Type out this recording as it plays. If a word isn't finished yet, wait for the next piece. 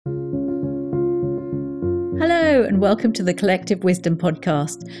Hello, and welcome to the Collective Wisdom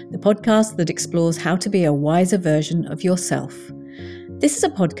Podcast, the podcast that explores how to be a wiser version of yourself. This is a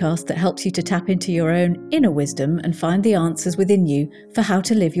podcast that helps you to tap into your own inner wisdom and find the answers within you for how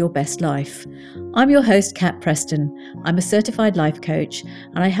to live your best life. I'm your host, Kat Preston. I'm a certified life coach,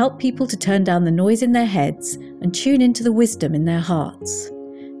 and I help people to turn down the noise in their heads and tune into the wisdom in their hearts.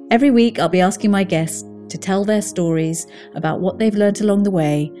 Every week, I'll be asking my guests to tell their stories about what they've learnt along the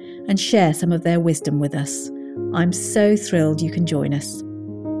way and share some of their wisdom with us. I'm so thrilled you can join us.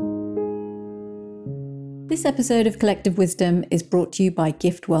 This episode of Collective Wisdom is brought to you by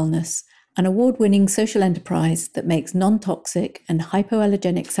Gift Wellness, an award-winning social enterprise that makes non-toxic and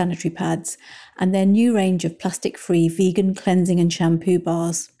hypoallergenic sanitary pads and their new range of plastic-free vegan cleansing and shampoo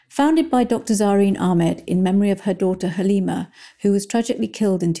bars. Founded by Dr. Zareen Ahmed in memory of her daughter Halima, who was tragically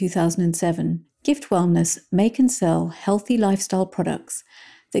killed in 2007, Gift Wellness make and sell healthy lifestyle products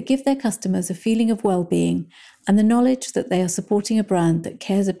that give their customers a feeling of well-being and the knowledge that they are supporting a brand that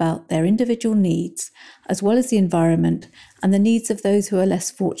cares about their individual needs, as well as the environment and the needs of those who are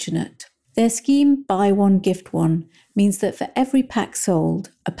less fortunate. Their scheme, Buy One, Gift One, means that for every pack sold,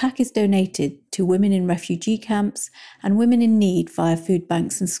 a pack is donated to women in refugee camps and women in need via food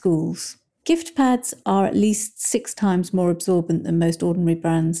banks and schools. Gift pads are at least 6 times more absorbent than most ordinary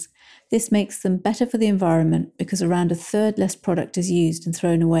brands. This makes them better for the environment because around a third less product is used and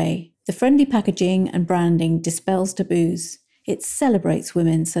thrown away. The friendly packaging and branding dispels taboos. It celebrates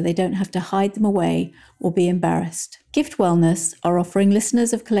women so they don't have to hide them away or be embarrassed. Gift Wellness are offering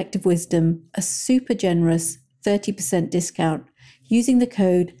listeners of Collective Wisdom a super generous 30% discount using the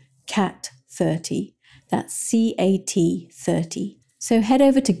code CAT30. That's CAT30. So head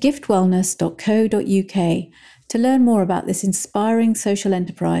over to giftwellness.co.uk to learn more about this inspiring social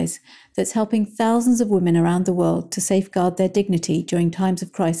enterprise that's helping thousands of women around the world to safeguard their dignity during times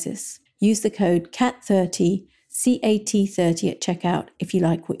of crisis. Use the code CAT30, CAT30 at checkout if you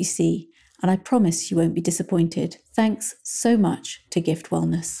like what you see, and I promise you won't be disappointed. Thanks so much to Gift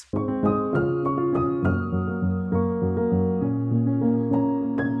Wellness.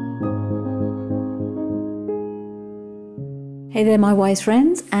 Hey there, my wise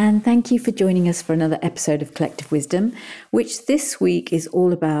friends, and thank you for joining us for another episode of Collective Wisdom, which this week is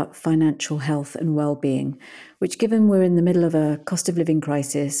all about financial health and well-being, which, given we're in the middle of a cost of living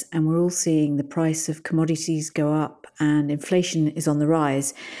crisis and we're all seeing the price of commodities go up and inflation is on the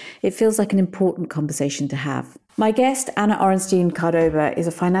rise, it feels like an important conversation to have. My guest, Anna Orenstein-Cardona, is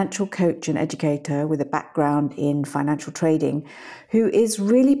a financial coach and educator with a background in financial trading who is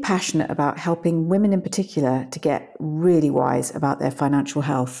really passionate about helping women in particular to get really wise about their financial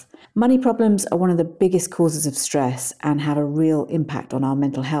health. Money problems are one of the biggest causes of stress and have a real impact on our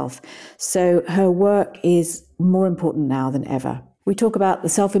mental health. So her work is more important now than ever. We talk about the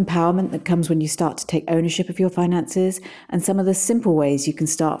self-empowerment that comes when you start to take ownership of your finances and some of the simple ways you can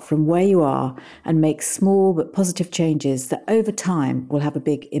start from where you are and make small but positive changes that over time will have a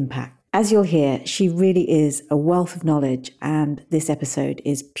big impact. As you'll hear, she really is a wealth of knowledge, and this episode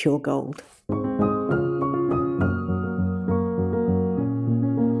is pure gold.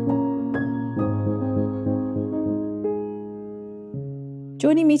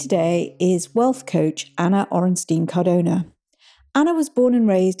 Joining me today is wealth coach Anna Orenstein-Cardona. Anna was born and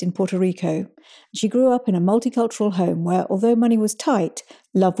raised in Puerto Rico. She grew up in a multicultural home where, although money was tight,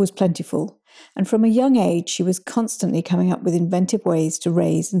 love was plentiful. And from a young age, she was constantly coming up with inventive ways to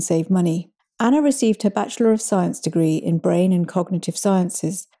raise and save money. Anna received her Bachelor of Science degree in Brain and Cognitive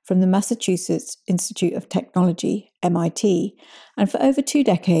Sciences from the Massachusetts Institute of Technology, MIT, and for over 2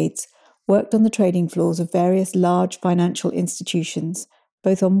 decades worked on the trading floors of various large financial institutions,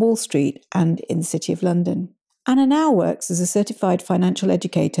 both on Wall Street and in the City of London. Anna now works as a certified financial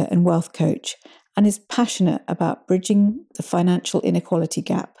educator and wealth coach and is passionate about bridging the financial inequality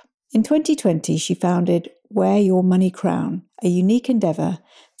gap. In 2020, she founded Wear Your Money Crown, a unique endeavour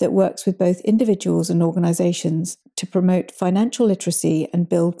that works with both individuals and organisations to promote financial literacy and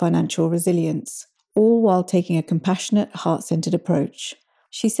build financial resilience, all while taking a compassionate, heart-centred approach.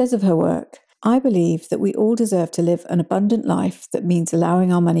 She says of her work, "I believe that we all deserve to live an abundant life that means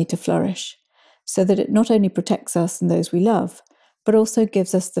allowing our money to flourish, so that it not only protects us and those we love, but also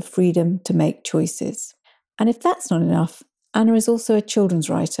gives us the freedom to make choices." And if that's not enough, Anna is also a children's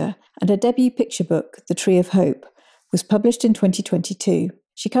writer, and her debut picture book, The Tree of Hope, was published in 2022.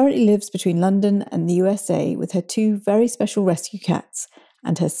 She currently lives between London and the USA with her 2 very special rescue cats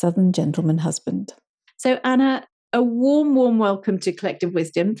and her Southern gentleman husband. So Anna, a warm welcome to Collective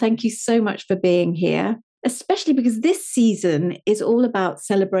Wisdom. Thank you so much for being here. especially because this season is all about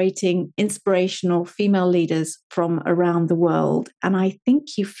celebrating inspirational female leaders from around the world. And I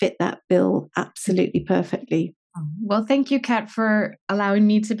think you fit that bill absolutely perfectly. Well, thank you, Kat, for allowing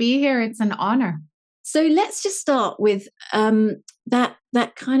me to be here. It's an honor. So let's just start with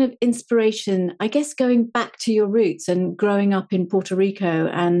that kind of inspiration, I guess, going back to your roots and growing up in Puerto Rico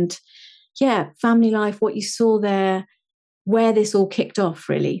and, yeah, family life, what you saw there, where this all kicked off,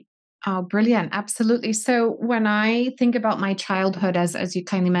 really. Oh, brilliant. Absolutely. So when I think about my childhood, as you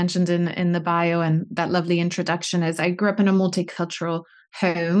kindly mentioned in the bio and that lovely introduction, is I grew up in a multicultural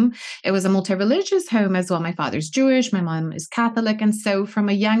home. It was a multi-religious home as well. My father's Jewish, my mom is Catholic. And so from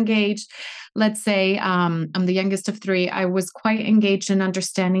a young age, let's say I'm the youngest of three, I was quite engaged in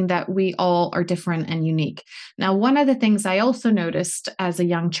understanding that we all are different and unique. Now, one of the things I also noticed as a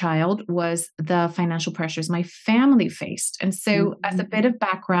young child was the financial pressures my family faced. And so as a bit of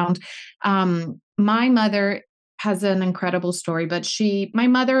background, my mother has an incredible story, but my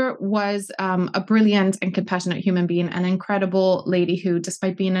mother was a brilliant and compassionate human being, an incredible lady who,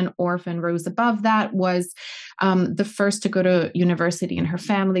 despite being an orphan, rose above that, was the first to go to university in her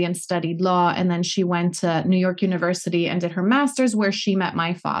family and studied law. And then she went to New York University and did her master's, where she met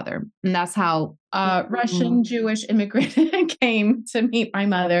my father. And that's how Russian Jewish immigrant came to meet my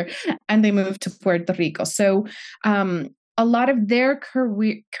mother, and they moved to Puerto Rico. So a lot of their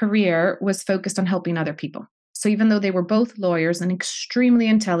career was focused on helping other people. So even though they were both lawyers and extremely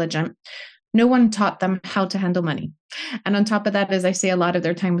intelligent, no one taught them how to handle money. And on top of that, as I say, a lot of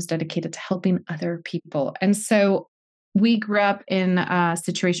their time was dedicated to helping other people. And so we grew up in a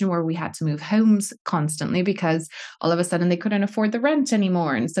situation where we had to move homes constantly because all of a sudden they couldn't afford the rent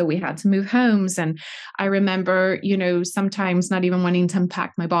anymore. And so we had to move homes. And I remember, sometimes not even wanting to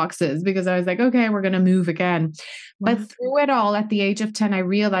unpack my boxes because I was like, okay, we're going to move again. But through it all, at the age of 10, I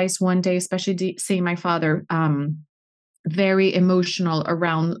realized one day, especially seeing my father, very emotional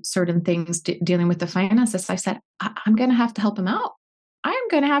around certain things dealing with the finances, I said, I'm going to have to help him out. I'm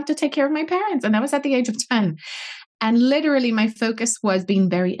going to have to take care of my parents. And that was at the age of 10. And literally, my focus was being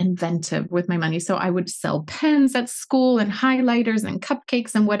very inventive with my money. So I would sell pens at school and highlighters and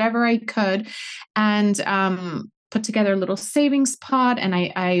cupcakes and whatever I could, and put together a little savings pot. And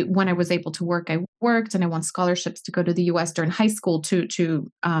I when I was able to work, I worked, and I won scholarships to go to the US during high school to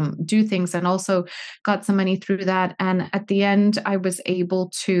do things, and also got some money through that. And at the end, I was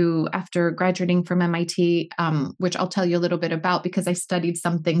able to, after graduating from MIT, which I'll tell you a little bit about because I studied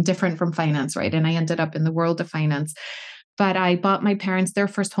something different from finance, right? And I ended up in the world of finance. But I bought my parents their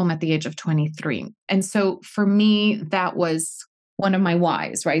first home at the age of 23. And so for me, that was one of my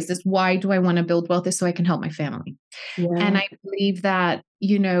whys, right? Is why do I want to build wealth? Is so I can help my family. Yeah. And I believe that,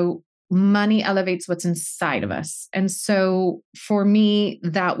 money elevates what's inside of us. And so for me,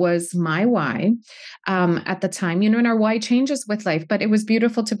 that was my why at the time, and our why changes with life, but it was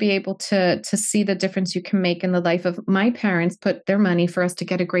beautiful to be able to see the difference you can make in the life of my parents, put their money for us to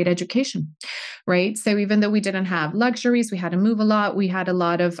get a great education, right? So even though we didn't have luxuries, we had to move a lot. We had a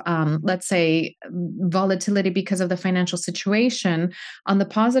lot of, let's say, volatility because of the financial situation. On the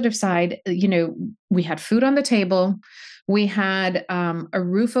positive side, we had food on the table. We had a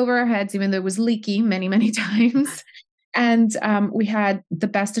roof over our heads, even though it was leaky many, many times. And we had the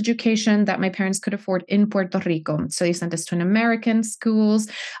best education that my parents could afford in Puerto Rico. So they sent us to an American schools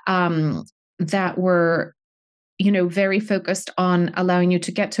that were, very focused on allowing you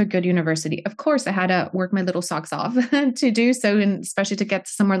to get to a good university. Of course, I had to work my little socks off to do so, and especially to get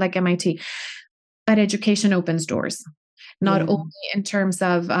to somewhere like MIT. But education opens doors. Not only in terms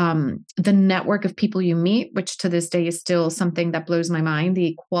of the network of people you meet, which to this day is still something that blows my mind, the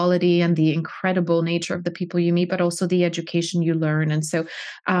equality and the incredible nature of the people you meet, but also the education you learn. And so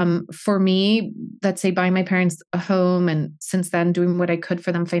for me, let's say buying my parents a home and since then doing what I could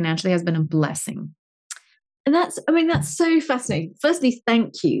for them financially has been a blessing. And that's so fascinating. Firstly,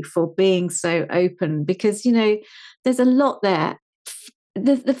 thank you for being so open because, there's a lot there.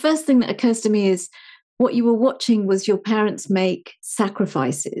 The first thing that occurs to me is what you were watching was your parents make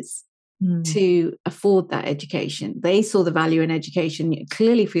sacrifices to afford that education. They saw the value in education.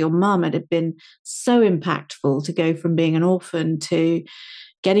 Clearly for your mum, it had been so impactful to go from being an orphan to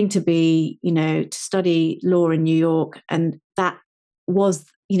getting to be, to study law in New York. And that was,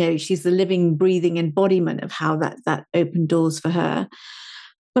 she's the living, breathing embodiment of how that opened doors for her.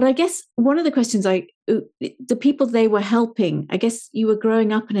 But I guess one of the questions the people they were helping, I guess you were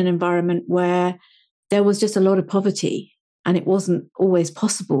growing up in an environment where there was just a lot of poverty and it wasn't always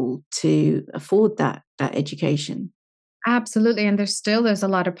possible to afford that education. Absolutely. And there's a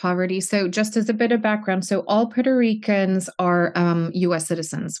lot of poverty. So just as a bit of background, so all Puerto Ricans are US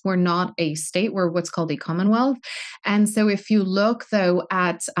citizens. We're not a state, we're what's called a Commonwealth. And so if you look though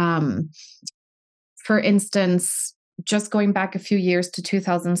at for instance, just going back a few years to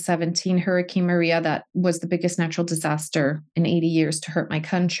 2017, Hurricane Maria, that was the biggest natural disaster in 80 years to hurt my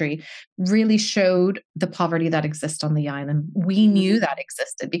country, really showed the poverty that exists on the island. We knew that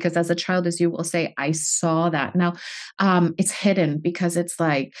existed because as a child, as you will say, I saw that. Now, it's hidden because it's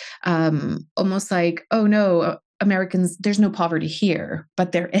like almost like, oh no, Americans, there's no poverty here,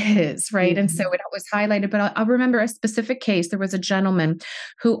 but there is, right? And so it was highlighted. But I'll remember a specific case. There was a gentleman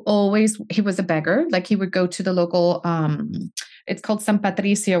who he was a beggar. Like he would go to the local, it's called San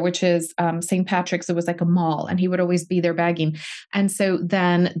Patricio, which is St. Patrick's. It was like a mall, and he would always be there begging. And so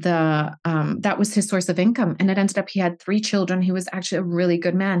then that was his source of income. And it ended up he had 3 children. He was actually a really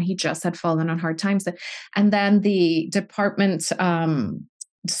good man. He just had fallen on hard times. And then the department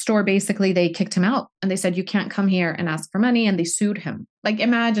store, basically they kicked him out and they said you can't come here and ask for money, and they sued him. Like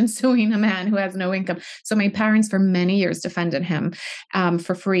imagine suing a man who has no income. So my parents for many years defended him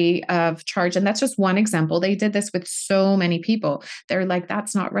for free of charge. And that's just one example. They did this with so many people. They're like,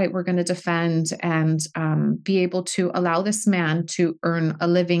 that's not right. We're going to defend and be able to allow this man to earn a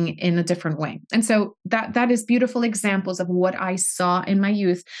living in a different way. And so that is beautiful examples of what I saw in my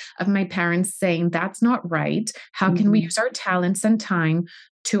youth of my parents saying that's not right. How can we use our talents and time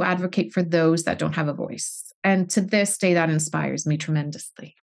to advocate for those that don't have a voice? And to this day, that inspires me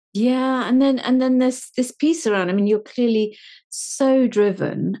tremendously. Yeah, and then there's this piece around. I mean, you're clearly so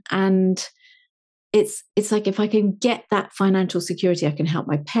driven, and it's like if I can get that financial security, I can help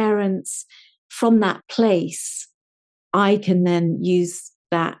my parents. From that place, I can then use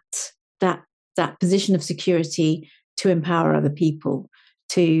that position of security to empower other people,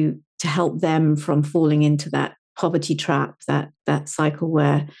 to help them from falling into that poverty trap, that cycle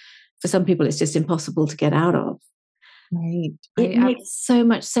where for some people it's just impossible to get out of. Right. It makes so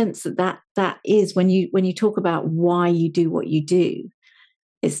much sense that is when you talk about why you do what you do,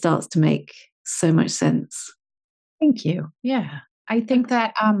 it starts to make so much sense. Thank you. Yeah. I think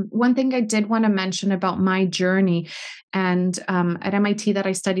that one thing I did want to mention about my journey, and at MIT that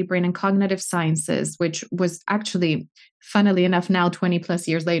I studied brain and cognitive sciences, which was actually, funnily enough, now 20 plus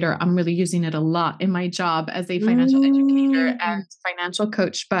years later, I'm really using it a lot in my job as a financial educator and financial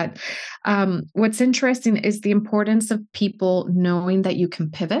coach. But what's interesting is the importance of people knowing that you can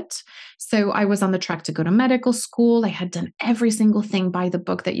pivot. So I was on the track to go to medical school. I had done every single thing by the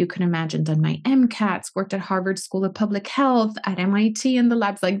book that you can imagine, done my MCATs, worked at Harvard School of Public Health, at MIT in the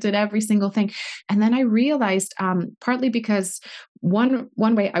labs, like did every single thing. And then I realized, partly because one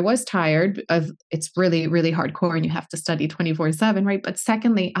way I was tired of it's really, really hardcore and you have to study 24/7, right? But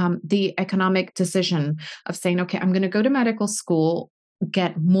secondly, the economic decision of saying, okay, I'm going to go to medical school,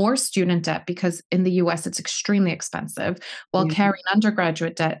 get more student debt because in the US it's extremely expensive while carrying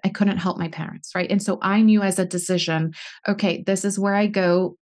undergraduate debt. I couldn't help my parents, right? And so I knew as a decision, okay, this is where I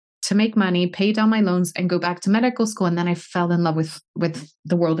go to make money, pay down my loans, and go back to medical school. And then I fell in love with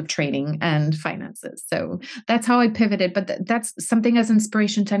the world of trading and finances. So that's how I pivoted. But that's something as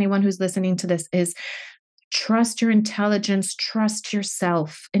inspiration to anyone who's listening to this is trust your intelligence, trust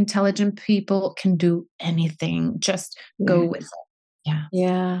yourself. Intelligent people can do anything. Just go with it. Yeah.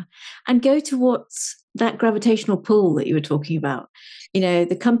 Yeah. And go towards that gravitational pull that you were talking about.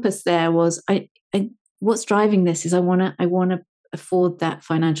 The compass there was I what's driving this is I want to afford that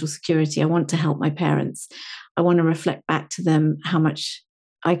financial security. I want to help my parents. I want to reflect back to them how much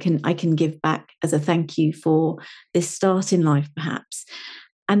I can give back as a thank you for this start in life, perhaps.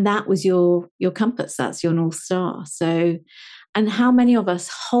 And that was your compass. That's your North Star. So, and how many of us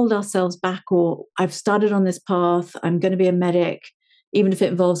hold ourselves back, or I've started on this path, I'm going to be a medic, even if it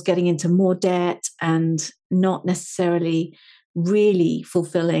involves getting into more debt and not necessarily really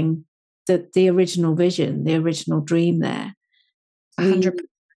fulfilling the original vision, the original dream there. 100%.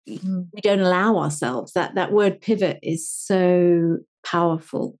 We don't allow ourselves. That word pivot is so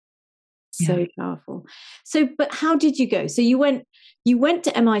powerful. So powerful. So, but how did you go? So you went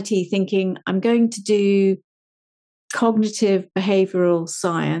to MIT thinking, I'm going to do cognitive behavioral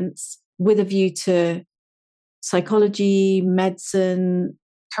science with a view to psychology, medicine.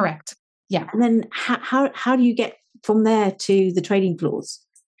 Correct. Yeah. And then how do you get from there to the trading floors?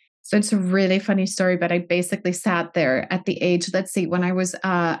 So it's a really funny story, but I basically sat there at the age, let's see, when I was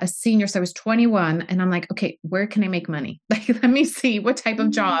a senior, so I was 21, and I'm like, okay, where can I make money? Like, let me see what type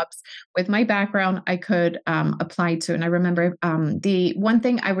of jobs with my background I could apply to. And I remember the one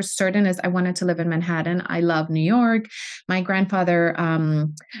thing I was certain is I wanted to live in Manhattan. I love New York. My grandfather,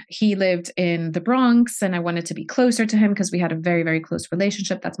 he lived in the Bronx, and I wanted to be closer to him because we had a very, very close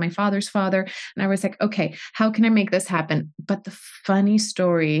relationship. That's my father's father. And I was like, okay, how can I make this happen? But the funny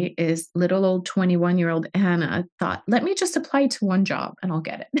story is little old 21-year-old Anna thought, let me just apply to one job and I'll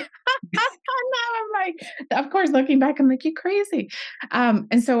get it. And now I'm like, of course, looking back, I'm like, you crazy.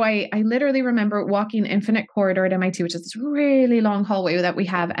 And so I literally remember walking Infinite Corridor at MIT, which is this really long hallway that we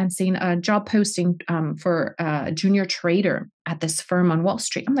have, and seeing a job posting for a junior trader at this firm on Wall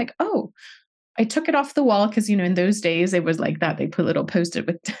Street. I'm like, oh, I took it off the wall because, in those days it was like that. They put little post-it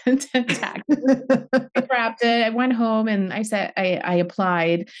with tags. I grabbed it. I went home and I said, I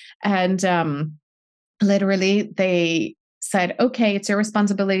applied, and literally they said, okay, it's your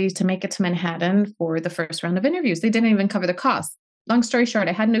responsibility to make it to Manhattan for the first round of interviews. They didn't even cover the cost. Long story short,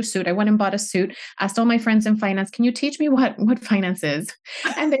 I had no suit. I went and bought a suit, asked all my friends in finance, can you teach me what finance is?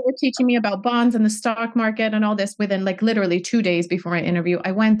 And they were teaching me about bonds and the stock market and all this within like literally 2 days before my interview.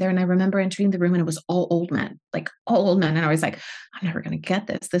 I went there and I remember entering the room and it was all old men, like all old men. And I was like, I'm never going to get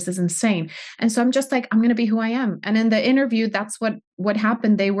this. This is insane. And so I'm just like, I'm going to be who I am. And in the interview, that's what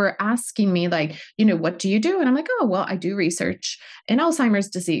happened. They were asking me like, what do you do? And I'm like, oh, well, I do research in Alzheimer's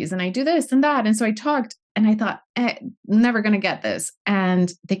disease and I do this and that. And so I talked and I thought, never going to get this.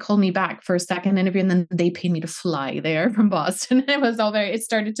 And they called me back for a second interview and then they paid me to fly there from Boston. It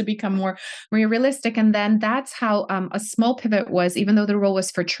started to become more realistic. And then that's how a small pivot was, even though the role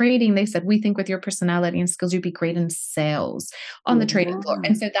was for trading, they said, we think with your personality and skills, you'd be great in sales on the trading floor.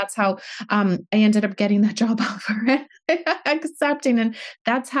 And so that's how I ended up getting that job offer and accepting. And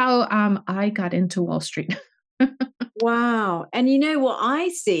that's how I got into Wall Street. Wow. And what I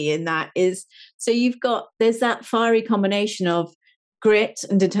see in that is, so there's that fiery combination of grit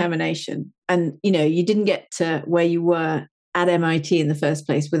and determination. And, you didn't get to where you were at MIT in the first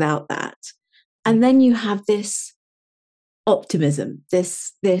place without that. And then you have this optimism,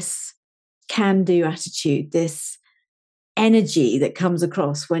 this can-do attitude, this energy that comes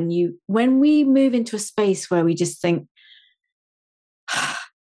across when we move into a space where we just think,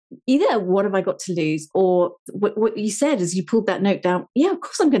 either what have I got to lose, or what you said as you pulled that note down, yeah, of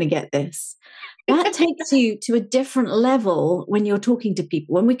course I'm going to get this. That takes you to a different level when you're talking to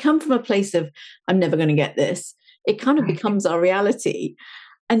people. When we come from a place of, I'm never going to get this, it kind of becomes our reality.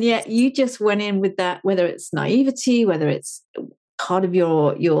 And yet you just went in with that, whether it's naivety, whether it's part of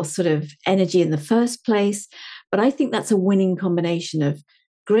your sort of energy in the first place. But I think that's a winning combination of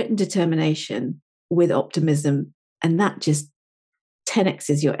grit and determination with optimism. And that just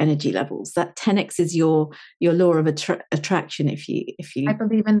 10x's your energy levels. That 10x's your law of attraction. If you, I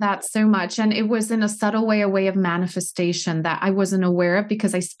believe in that so much, and it was in a subtle way, a way of manifestation that I wasn't aware of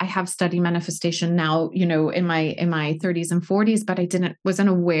because I have studied manifestation now, in my 30s and 40s, but I wasn't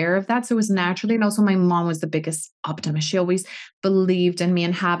aware of that. So it was naturally, and also my mom was the biggest optimist. She always believed in me,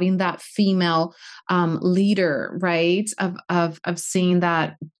 and having that female leader, right, of seeing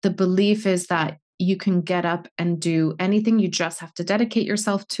that the belief is that you can get up and do anything. You just have to dedicate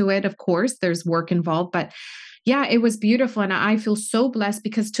yourself to it. Of course, there's work involved, but yeah, it was beautiful. And I feel so blessed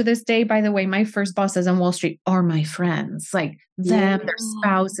because to this day, by the way, my first bosses on Wall Street are my friends, like them, their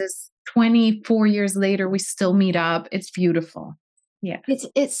spouses. 24 years later, we still meet up. It's beautiful. Yeah.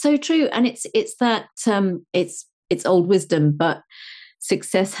 It's so true. And it's that, it's old wisdom, but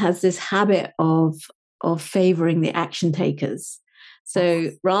success has this habit of favoring the action takers. So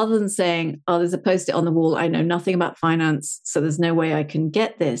rather than saying, oh, there's a post-it on the wall, I know nothing about finance, so there's no way I can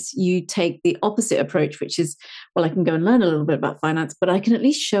get this, you take the opposite approach, which is, well, I can go and learn a little bit about finance, but I can at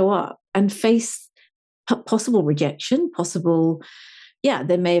least show up and face possible rejection,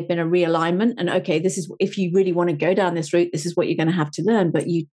 there may have been a realignment. And okay, this is, if you really want to go down this route, this is what you're going to have to learn. But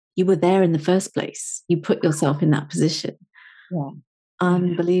you were there in the first place. You put yourself in that position. Yeah.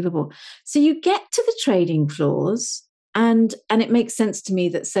 Unbelievable. So you get to the trading floors. And it makes sense to me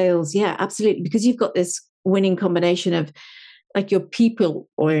that sales, yeah, absolutely, because you've got this winning combination of, like, you're people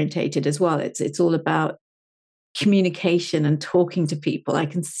orientated as well. It's all about communication and talking to people. I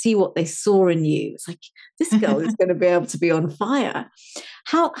can see what they saw in you. It's like, this girl is going to be able to be on fire.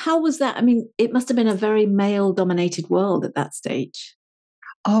 How was that? I mean, it must have been a very male-dominated world at that stage.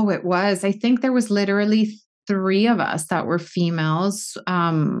 Oh, it was. I think there was literally 3 of us that were females.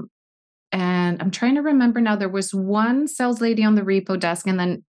 And I'm trying to remember now, there was one sales lady on the repo desk, and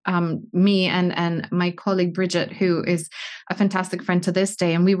then me and my colleague Bridget, who is a fantastic friend to this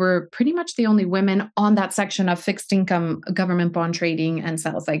day, and we were pretty much the only women on that section of fixed income government bond trading and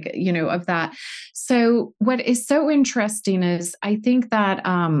sales, like, of that. So what is so interesting is I think that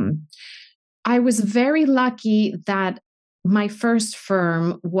I was very lucky that my first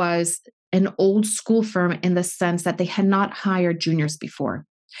firm was an old school firm in the sense that they had not hired juniors before.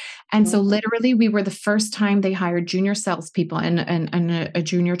 And so literally we were the first time they hired junior salespeople and a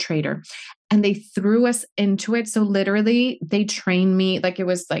junior trader. And they threw us into it. So literally they trained me, like it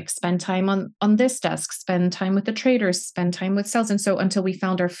was like spend time on this desk, spend time with the traders, spend time with sales. And so until we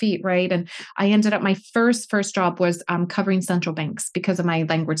found our feet, right? And I ended up, my first job was covering central banks because of my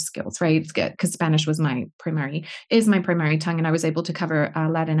language skills, right? Because Spanish was is my primary tongue. And I was able to cover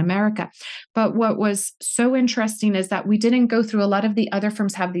Latin America. But what was so interesting is that we didn't go through, a lot of the other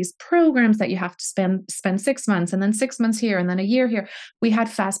firms have these programs that you have to spend 6 months and then 6 months here and then a year here. We had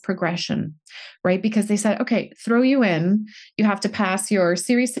fast progression, right? Because they said, okay, throw you in, you have to pass your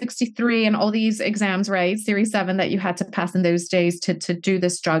Series 63 and all these exams, right? Series 7 that you had to pass in those days to do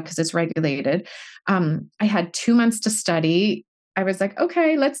this job because it's regulated. I had 2 months to study. I was like,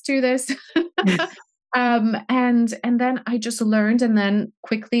 okay, let's do this. And then I just learned, and then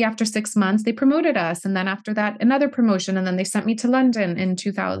quickly after 6 months, they promoted us. And then after that, another promotion. And then they sent me to London in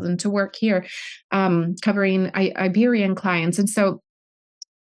 2000 to work here, covering Iberian clients. And so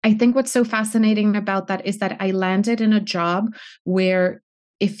I think what's so fascinating about that is that I landed in a job where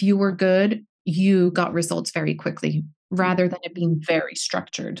if you were good, you got results very quickly rather than it being very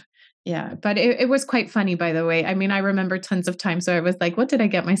structured. Yeah. But it was quite funny, by the way. I mean, I remember tons of times where I was like, what did I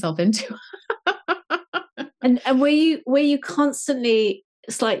get myself into? And were you constantly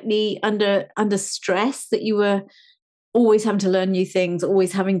slightly under stress, that you were always having to learn new things,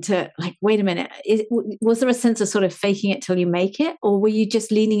 always having to, like, wait a minute, was there a sense of sort of faking it till you make it, or were you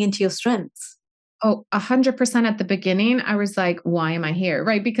just leaning into your strengths? Oh, 100% at the beginning, I was like, why am I here?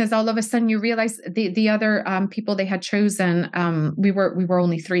 Right. Because all of a sudden you realize the other people they had chosen, we were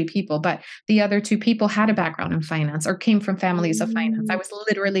only 3 people, but the other 2 people had a background in finance or came from families of finance. I was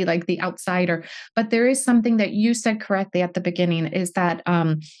literally like the outsider. But there is something that you said correctly at the beginning, is that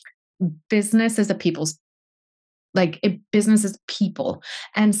business is a people's, business is people.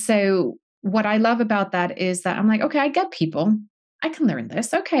 And so what I love about that is that I'm like, okay, I get people. I can learn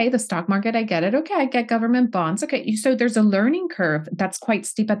this. Okay, the stock market, I get it. Okay, I get government bonds. Okay, so there's a learning curve that's quite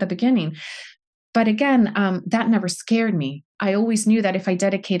steep at the beginning. But again, that never scared me. I always knew that if I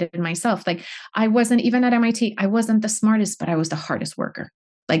dedicated myself, like I wasn't, even at MIT, I wasn't the smartest, but I was the hardest worker.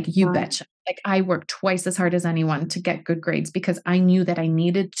 Like you Right. betcha. Like I worked twice as hard as anyone to get good grades because I knew that I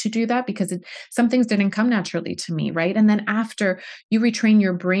needed to do that, because some things didn't come naturally to me, right? And then after you retrain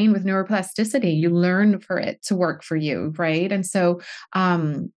your brain with neuroplasticity, you learn for it to work for you, right? And so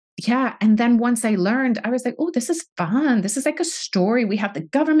yeah. And then once I learned, I was like, oh, this is fun. This is like a story. We have the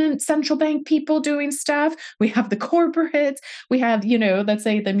government, central bank people doing stuff. We have the corporates. We have, let's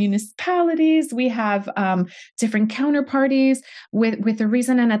say the municipalities. We have different counterparties with a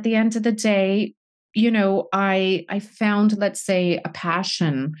reason. And at the end of the day, I found, let's say, a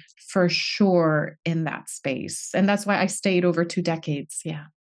passion for sure in that space. And that's why I stayed over 2 decades. Yeah.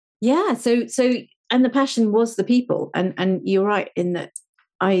 Yeah. So, and the passion was the people. And you're right in that.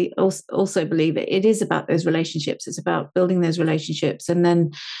 I also believe it is about those relationships. It's about building those relationships. And then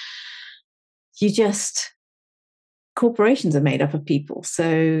corporations are made up of people.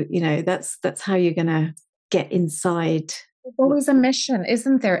 So, that's how you're going to get inside. There's always a mission,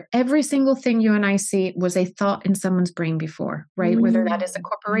 isn't there? Every single thing you and I see was a thought in someone's brain before, right? Whether that is a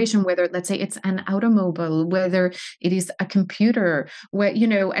corporation, whether, let's say, it's an automobile, whether it is a computer,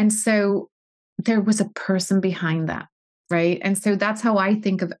 and so there was a person behind that. Right. And so that's how I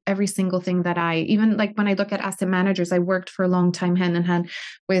think of every single thing that even like when I look at asset managers, I worked for a long time hand in hand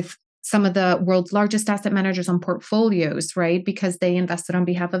with some of the world's largest asset managers on portfolios, right? Because they invested on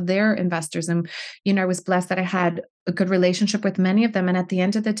behalf of their investors. And, I was blessed that I had a good relationship with many of them. And at the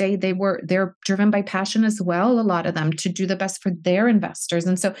end of the day, they're driven by passion as well, a lot of them, to do the best for their investors.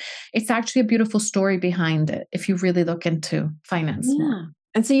 And so it's actually a beautiful story behind it if you really look into finance more.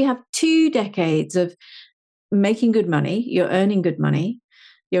 And so you have 2 decades of making good money, you're earning good money,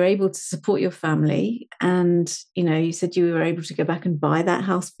 you're able to support your family. And, you said you were able to go back and buy that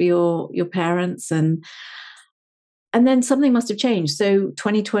house for your parents. And then something must have changed. So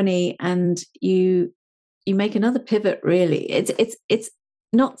 2020, and you make another pivot, really. It's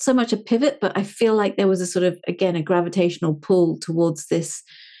not so much a pivot, but I feel like there was a sort of, again, a gravitational pull towards this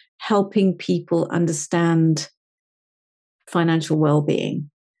helping people understand financial well-being.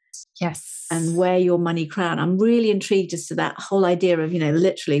 Yes. and wear your money crown. I'm really intrigued as to that whole idea of,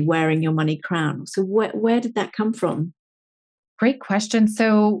 literally wearing your money crown. So where did that come from? Great question.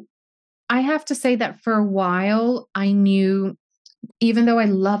 So I have to say that for a while, I knew, even though I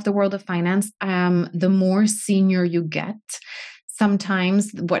love the world of finance, the more senior you get,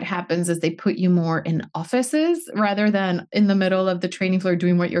 sometimes what happens is they put you more in offices rather than in the middle of the training floor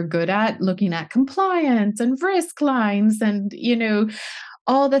doing what you're good at, looking at compliance and risk lines and,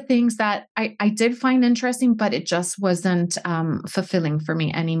 all the things that I did find interesting, but it just wasn't fulfilling for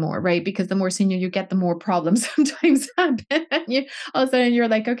me anymore, right? Because the more senior you get, the more problems sometimes happen. And all of a sudden you're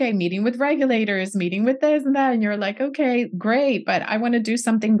like, okay, meeting with regulators, meeting with this and that. And you're like, okay, great, but I want to do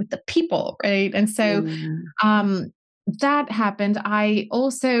something with the people, right? And so Yeah. um, that happened. I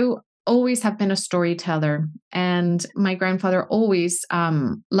also always have been a storyteller, and my grandfather always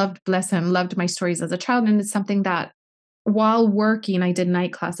bless him, loved my stories as a child. And it's something that while working, I did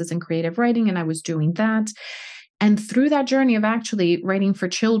night classes in creative writing, and I was doing that. And through that journey of actually writing for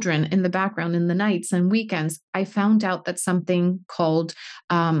children in the background in the nights and weekends, I found out that something called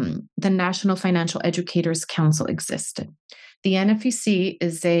the National Financial Educators Council existed. The NFEC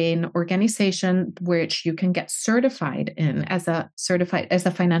is an organization which you can get certified in as a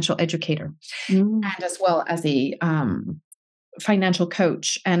financial educator, Mm. and as well as a financial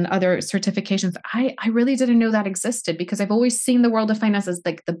coach and other certifications. I really didn't know that existed because I've always seen the world of finance as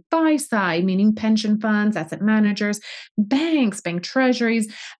like the buy side, meaning pension funds, asset managers, banks, bank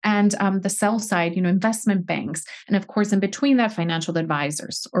treasuries, and the sell side, investment banks. And of course, in between that, financial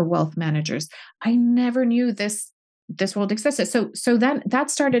advisors or wealth managers. I never knew this world existed. So then that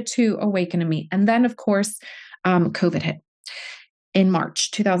started to awaken in me. And then, of course, COVID hit in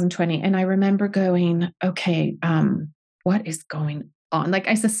March 2020. And I remember going, okay, what is going on? Like,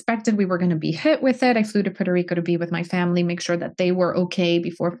 I suspected we were going to be hit with it. I flew to Puerto Rico to be with my family, make sure that they were okay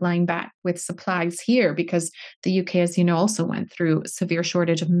before flying back with supplies here, because the UK, as you know, also went through severe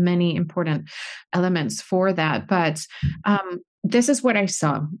shortage of many important elements for that. But this is what I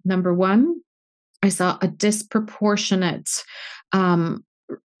saw. Number one, I saw a disproportionate, um,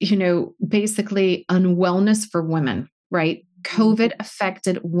 basically unwellness for women, right? COVID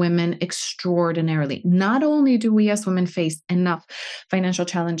affected women extraordinarily. Not only do we as women face enough financial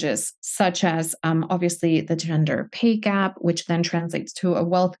challenges, such as obviously the gender pay gap, which then translates to a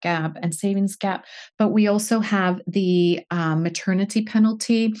wealth gap and savings gap, but we also have the maternity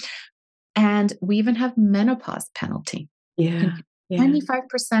penalty, and we even have menopause penalty. Yeah. Yeah.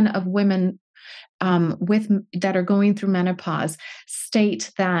 25% of women that are going through menopause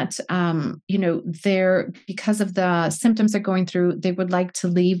state that they're, because of the symptoms they're going through, they would like to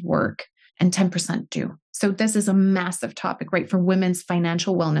leave work, and 10% do. So this is a massive topic, right, for women's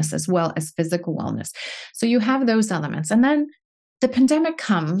financial wellness as well as physical wellness. So you have those elements, and then the pandemic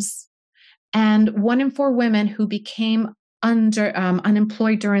comes, and 1 in 4 women who became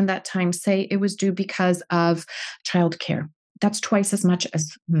unemployed during that time say it was due because of childcare. That's twice as much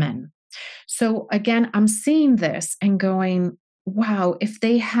as men. So again, I'm seeing this and going, wow, if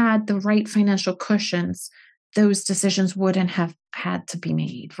they had the right financial cushions, those decisions wouldn't have had to be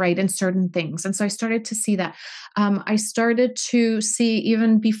made, right? In certain things. And so I started to see that. I started to see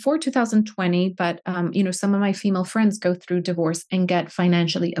even before 2020, but, some of my female friends go through divorce and get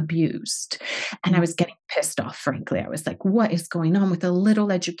financially abused. And I was getting pissed off, frankly. I was like, what is going on with a little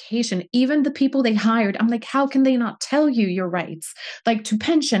education? Even the people they hired, I'm like, how can they not tell you your rights? Like to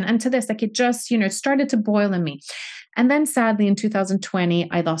pension and to this, like it just, it started to boil in me. And then sadly, in 2020,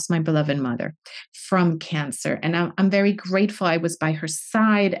 I lost my beloved mother from cancer. And I'm very grateful I was by her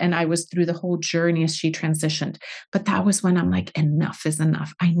side and I was through the whole journey as she transitioned. But that was when I'm like, enough is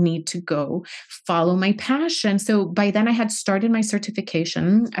enough. I need to go follow my passion. So by then I had started my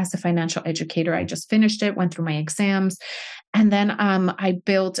certification as a financial educator. I just finished it, went through my exams. And then I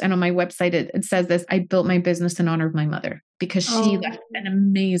built, and on my website, it says this, I built my business in honor of my mother, because she Oh, left an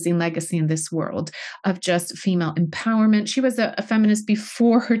amazing legacy in this world of just female empowerment. She was a feminist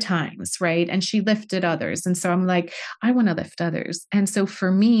before her times, right? And she lifted others. And so I'm like, I want to lift others. And so for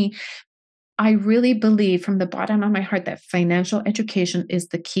me, I really believe from the bottom of my heart that financial education is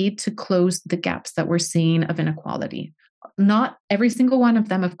the key to close the gaps that we're seeing of inequality. Not every single one of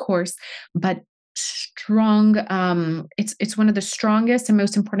them, of course, but strong. It's one of the strongest and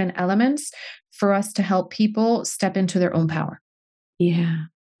most important elements for us to help people step into their own power. yeah.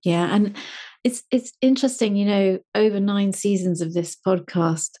 Yeah. And it's interesting, over 9 seasons of this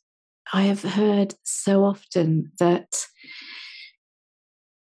podcast, I have heard so often that,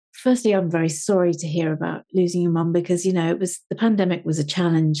 firstly, I'm very sorry to hear about losing your mum, because, the pandemic was a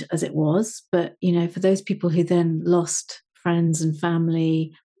challenge as it was. But, for those people who then lost friends and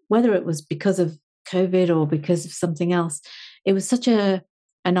family, whether it was because of COVID or because of something else, it was such an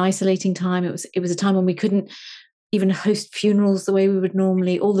isolating time. It was a time when we couldn't even host funerals the way we would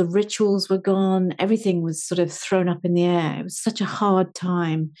normally. All the rituals were gone. Everything was sort of thrown up in the air. It was such a hard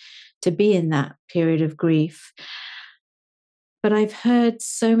time to be in that period of grief. But I've heard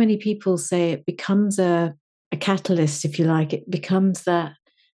so many people say it becomes a catalyst, if you like. It becomes that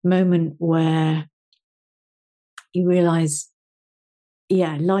moment where you realize,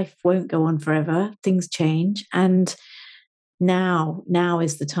 yeah, life won't go on forever. Things change. And now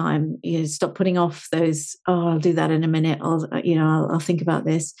is the time. You stop putting off those, oh, I'll do that in a minute. I'll think about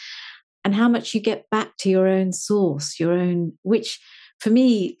this. And how much you get back to your own source, your own, which for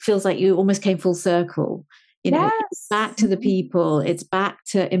me feels like you almost came full circle. It's Yes. back to the people, it's back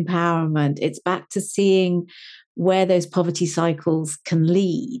to empowerment, it's back to seeing where those poverty cycles can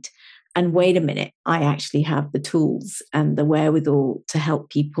lead. And wait a minute, I actually have the tools and the wherewithal to help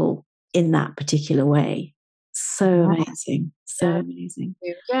people in that particular way. So amazing. So amazing.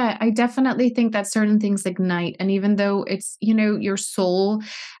 Yeah, I definitely think that certain things ignite. And even though it's, your soul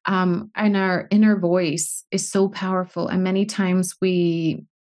and our inner voice is so powerful. And many times we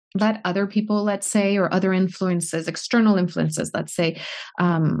let other people, let's say, or other influences, external influences, let's say,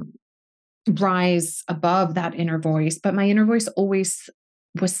 um, rise above that inner voice. But my inner voice always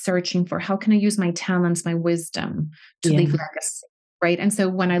was searching for, how can I use my talents, my wisdom to leave legacy? Right. And so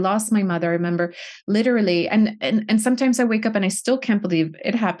when I lost my mother, I remember literally, and sometimes I wake up and I still can't believe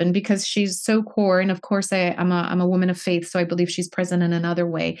it happened, because she's so core. And of course I'm a woman of faith, so I believe she's present in another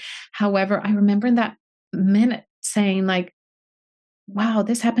way. However, I remember in that minute saying, like, wow,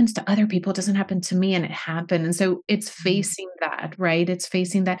 this happens to other people, it doesn't happen to me, and it happened. And so it's facing that, right? It's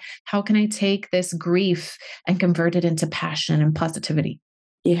facing that. How can I take this grief and convert it into passion and positivity?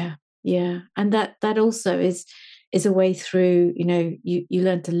 Yeah, yeah. And that also is a way through, you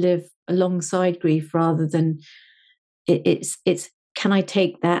learn to live alongside grief rather than it's can I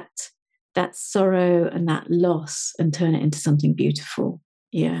take that sorrow and that loss and turn it into something beautiful?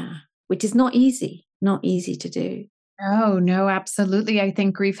 Yeah. Which is not easy to do. Oh, no, absolutely. I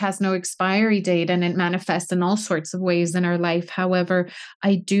think grief has no expiry date and it manifests in all sorts of ways in our life. However,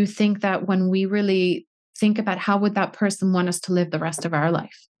 I do think that when we really think about how would that person want us to live the rest of our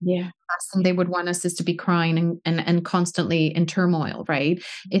life? Yeah. Last thing they would want us is to be crying and constantly in turmoil, right?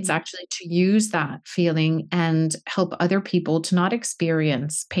 It's actually to use that feeling and help other people to not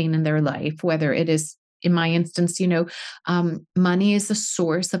experience pain in their life, whether it is, in my instance, money is a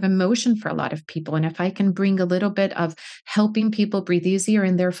source of emotion for a lot of people. And if I can bring a little bit of helping people breathe easier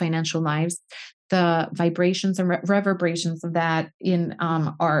in their financial lives, the vibrations and reverberations of that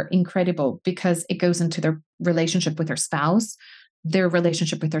are incredible, because it goes into their relationship with their spouse, their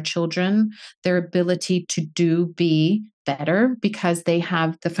relationship with their children, their ability to be better, because they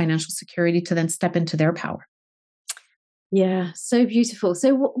have the financial security to then step into their power. Yeah, so beautiful.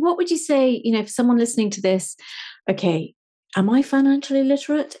 So what would you say, for someone listening to this, okay, am I financially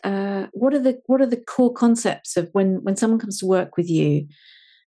literate? What are the core concepts of when someone comes to work with you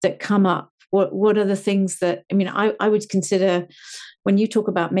that come up? What are the things that, I would consider when you talk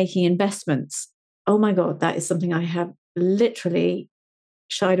about making investments, oh my God, that is something I have literally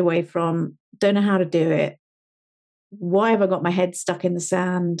shied away from, don't know how to do it. Why have I got my head stuck in the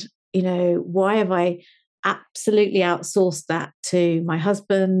sand? Why have I absolutely outsourced that to my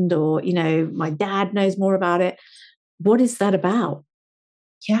husband, or, my dad knows more about it? What is that about?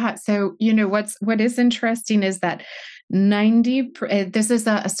 Yeah. So, what is interesting is that this is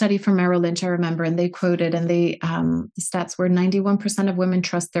a study from Merrill Lynch, I remember, and they quoted, and the stats were 91% of women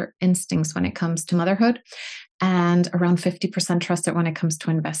trust their instincts when it comes to motherhood, and around 50% trust it when it comes to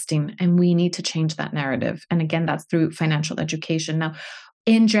investing. And we need to change that narrative. And again, that's through financial education. Now,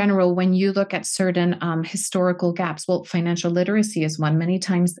 in general, when you look at certain historical gaps, well, financial literacy is one. Many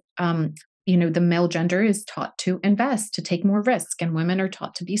times, the male gender is taught to invest, to take more risk, and women are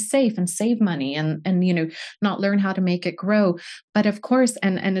taught to be safe and save money and not learn how to make it grow. But of course,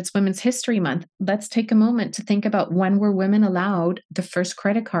 and it's Women's History Month, let's take a moment to think about, when were women allowed the first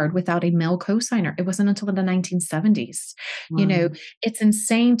credit card without a male cosigner? It wasn't until the 1970s. Wow. It's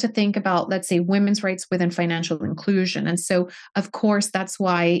insane to think about, let's say, women's rights within financial inclusion. And so, of course, that's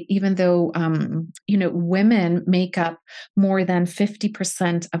why, even though women make up more than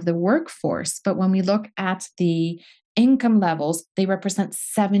 50% of the workforce, but when we look at the income levels, they represent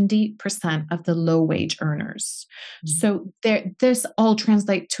 70% of the low wage earners. Mm. So this all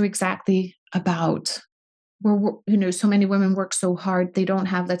translates to exactly about where so many women work so hard, they don't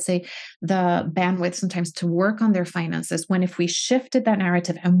have, let's say, the bandwidth sometimes to work on their finances. When if we shifted that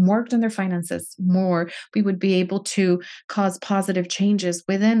narrative and worked on their finances more, we would be able to cause positive changes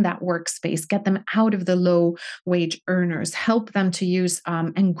within that workspace, get them out of the low wage earners, help them to use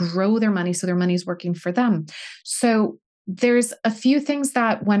and grow their money so their money is working for them. So there's a few things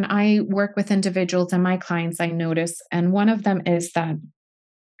that when I work with individuals and my clients, I notice, and one of them is that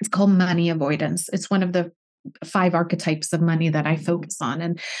it's called money avoidance. It's one of the 5 archetypes of money that I focus on.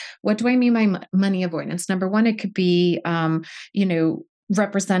 And what do I mean by money avoidance? Number one, it could be,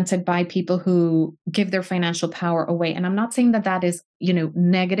 represented by people who give their financial power away. And I'm not saying that that is,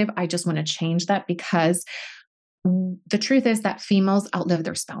 negative. I just want to change that because the truth is that females outlive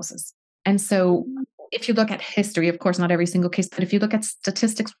their spouses. And so if you look at history, of course, not every single case, but if you look at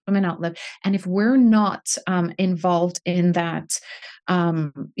statistics, women outlive. And if we're not involved in that,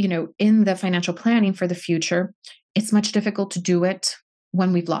 in the financial planning for the future, it's much difficult to do it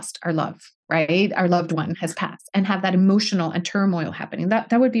when we've lost our love, right? Our loved one has passed and have that emotional and turmoil happening.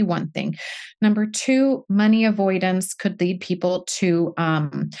 That would be one thing. Number two, money avoidance could lead people to,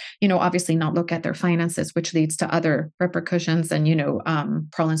 obviously not look at their finances, which leads to other repercussions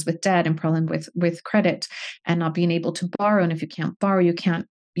and, problems with debt and problem with credit and not being able to borrow. And if you can't borrow, you can't,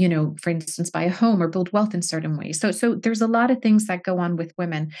 for instance, buy a home or build wealth in certain ways. So there's a lot of things that go on with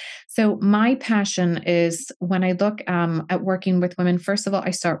women. So my passion is when I look at working with women, first of all,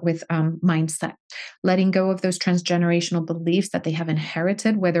 I start with mindset, letting go of those transgenerational beliefs that they have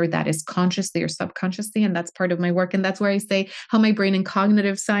inherited, whether that is consciously or subconsciously. And that's part of my work. And that's where I say how my brain and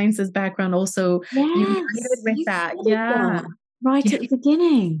cognitive sciences background also united Yes, with you that. said Yeah. that right at the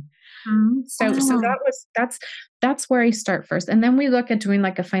beginning. So Wow. that's where I start first. And then we look at doing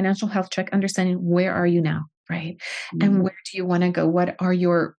like a financial health check, understanding where are you now, right? And Mm. where do you want to go? What are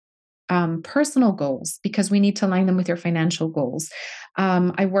your personal goals? Because we need to align them with your financial goals.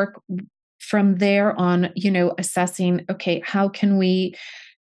 I work from there on, assessing, okay, how can we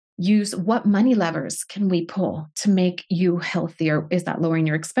use what money levers can we pull to make you healthier? Is that lowering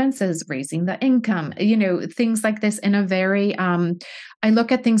your expenses, raising the income, things like this in a very, I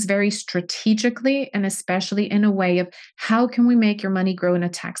look at things very strategically and especially in a way of how can we make your money grow in a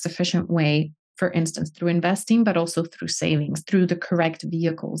tax efficient way? For instance, through investing, but also through savings, through the correct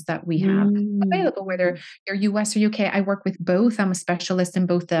vehicles that we have Mm. available, whether you're US or UK. I work with both. I'm a specialist in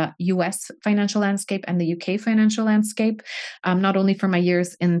both the US financial landscape and the UK financial landscape, not only for my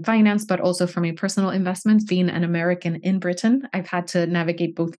years in finance, but also for my personal investments. Being an American in Britain, I've had to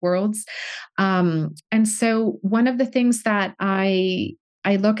navigate both worlds. And so one of the things that I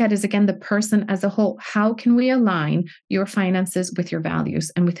look at is, again, the person as a whole. How can we align your finances with your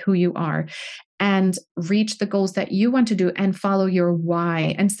values and with who you are and reach the goals that you want to do and follow your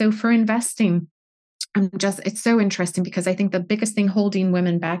why? And so for investing, it's so interesting because I think the biggest thing holding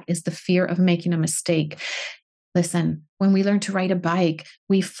women back is the fear of making a mistake. Listen, when we learn to ride a bike,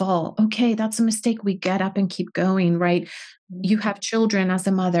 we fall. Okay, that's a mistake. We get up and keep going, right? You have children as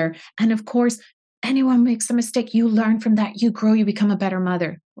a mother. And of course, anyone makes a mistake. You learn from that. You grow, you become a better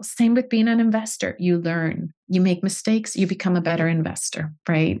mother. Well, same with being an investor. You learn, you make mistakes, you become a better investor,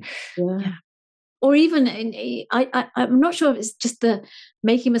 right? Yeah. Or even I'm not sure if it's just the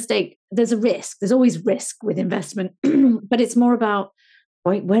making a mistake. There's a risk. There's always risk with investment, but it's more about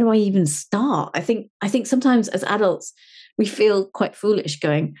where do I even start? I think sometimes as adults we feel quite foolish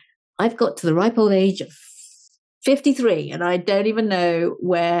going, I've got to the ripe old age of 53 and I don't even know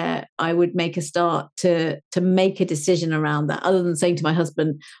where I would make a start to make a decision around that, other than saying to my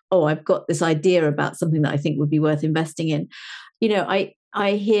husband, oh, I've got this idea about something that I think would be worth investing in.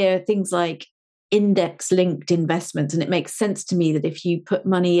 I hear things like index linked investments, and it makes sense to me that if you put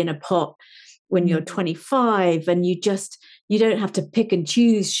money in a pot when you're 25 and you don't have to pick and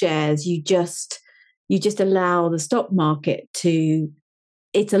choose shares, you just allow the stock market to,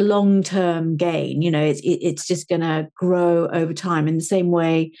 it's a long-term gain, it's just going to grow over time. In the same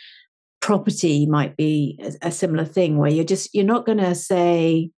way, property might be a similar thing where you're not going to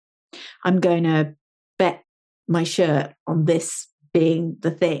say, I'm going to bet my shirt on this being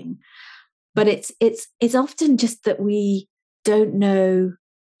the thing. But it's often just that we don't know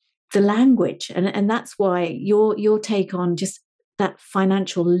the language, and that's why your take on just that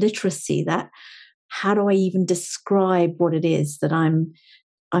financial literacy, that how do I even describe what it is that I'm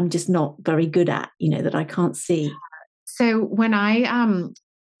just not very good at, that I can't see. So when I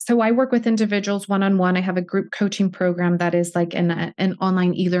work with individuals one-on-one. I have a group coaching program that is like an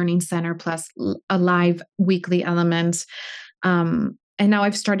online e-learning center plus a live weekly element. And now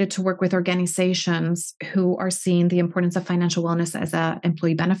I've started to work with organizations who are seeing the importance of financial wellness as an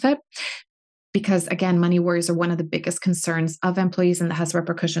employee benefit. because again, money worries are one of the biggest concerns of employees, and that has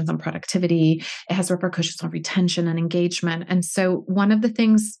repercussions on productivity. It has repercussions on retention and engagement. And so one of the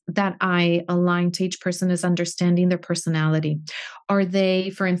things that I align to each person is understanding their personality. Are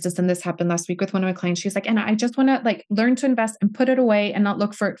they, for instance, and this happened last week with one of my clients, she's like, and I just want to like learn to invest and put it away and not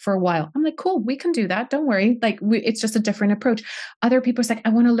look for it for a while. I'm like, cool, we can do that. Don't worry. Like it's just a different approach. Other people are like, I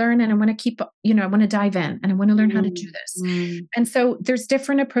want to learn and I want to keep, I want to dive in and I want to learn how to do this. Mm. And so there's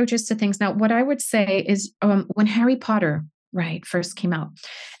different approaches to things. Now, what I would say is when Harry Potter, right, first came out,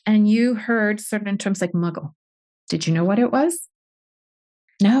 and you heard certain terms like muggle, did you know what it was?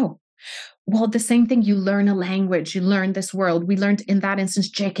 No. Well, the same thing, you learn a language, you learn this world. We learned in that instance,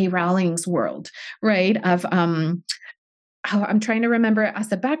 J.K. Rowling's world, right? Of how I'm trying to remember as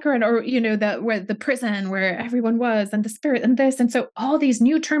the background, or where the prison where everyone was, and the spirit, and this, and so all these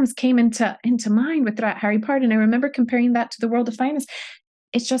new terms came into mind with that Harry Potter, and I remember comparing that to the world of finance.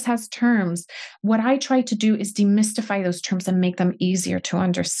 It just has terms. What I try to do is demystify those terms and make them easier to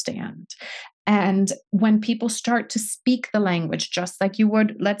understand. And when people start to speak the language, just like you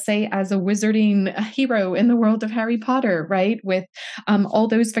would, let's say, as a wizarding hero in the world of Harry Potter, right? With all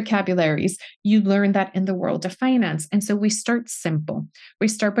those vocabularies, you learn that in the world of finance. And so we start simple. We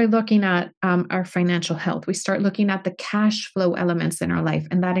start by looking at our financial health. We start looking at the cash flow elements in our life.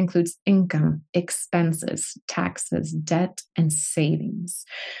 And that includes income, expenses, taxes, debt, and savings.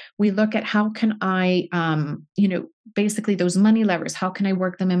 We look at how can I, basically those money levers, how can I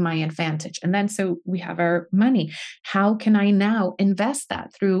work them in my advantage? And then so we have our money. How can I now invest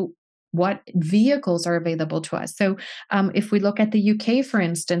that through what vehicles are available to us? So if we look at the UK, for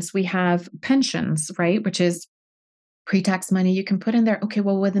instance, we have pensions, right? Which is pre-tax money you can put in there. Okay,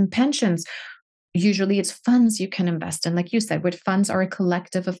 well, within pensions, usually it's funds you can invest in. Like you said, which funds are a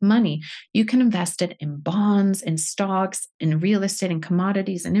collective of money. You can invest it in bonds, in stocks, in real estate, in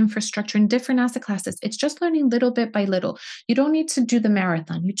commodities, in infrastructure, in different asset classes. It's just learning little bit by little. You don't need to do the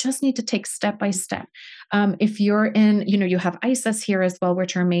marathon. You just need to take step by step. If you're in, you have ISAs here as well,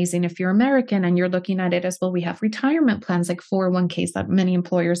 which are amazing. If you're American and you're looking at it as well, we have retirement plans like 401ks that many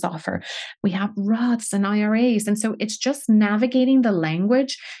employers offer. We have Roths and IRAs. And so it's just navigating the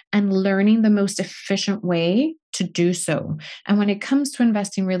language and learning the most efficient way to do so. And when it comes to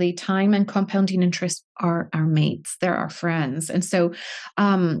investing, really, time and compounding interest are our mates, they're our friends. And so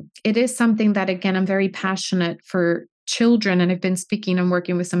it is something that, again, I'm very passionate for children, and I've been speaking and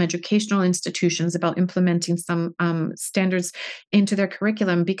working with some educational institutions about implementing some standards into their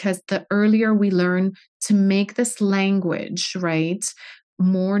curriculum, because the earlier we learn to make this language, right,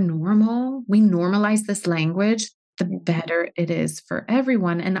 more normal, we normalize this language, the better it is for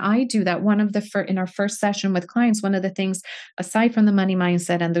everyone. And I do that. In our first session with clients, one of the things, aside from the money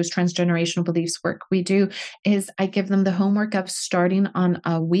mindset and those transgenerational beliefs work we do, is I give them the homework of starting on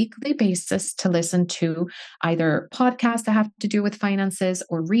a weekly basis to listen to either podcasts that have to do with finances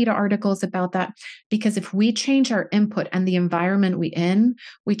or read articles about that. Because if we change our input and the environment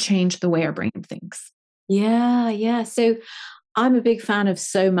we change the way our brain thinks. Yeah. So I'm a big fan of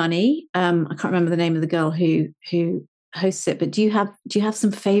So Money. I can't remember the name of the girl who hosts it, but do you have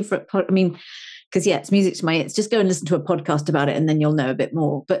some favorite? Because it's music to my ears. Just go and listen to a podcast about it, and then you'll know a bit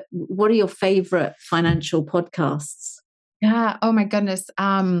more. But what are your favorite financial podcasts? Yeah. Oh my goodness.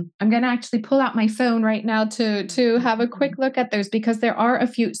 I'm going to actually pull out my phone right now to have a quick look at those, because there are a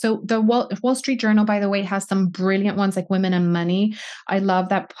few. So the Wall Street Journal, by the way, has some brilliant ones like Women and Money. I love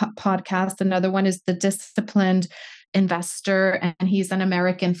that podcast. Another one is The Disciplined Investor, and he's an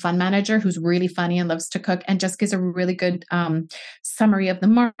American fund manager who's really funny and loves to cook and just gives a really good summary of the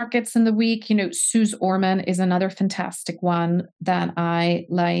markets in the week. Suze Orman is another fantastic one that I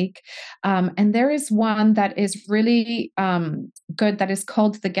like. And there is one that is really good that is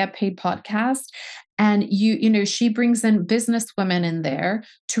called the Get Paid Podcast. And she brings in business women in there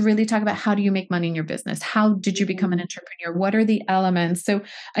to really talk about, how do you make money in your business? How did you become an entrepreneur? What are the elements? So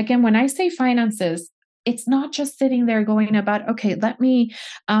again, when I say finances, it's not just sitting there going about, okay, let me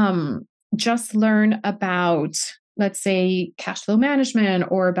just learn about, let's say, cash flow management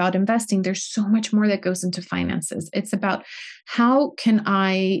or about investing. There's so much more that goes into finances. It's about, how can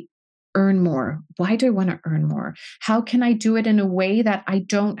I earn more? Why do I want to earn more? How can I do it in a way that I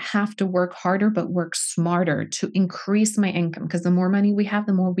don't have to work harder, but work smarter to increase my income? Because the more money we have,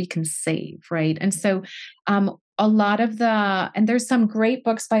 the more we can save, right? And so a lot of and there's some great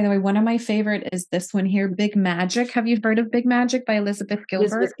books, by the way. One of my favorite is this one here, Big Magic. Have you heard of Big Magic by Elizabeth Gilbert?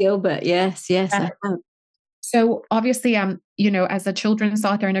 Elizabeth Gilbert, yes, I have. So obviously, as a children's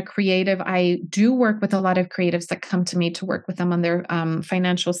author and a creative, I do work with a lot of creatives that come to me to work with them on their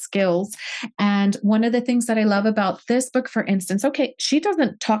financial skills. And one of the things that I love about this book, for instance, okay, she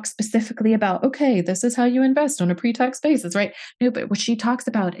doesn't talk specifically about, okay, this is how you invest on a pre-tax basis, right? No, but what she talks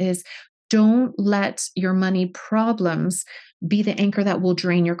about is don't let your money problems be the anchor that will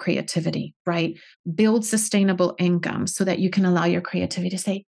drain your creativity, right? Build sustainable income so that you can allow your creativity to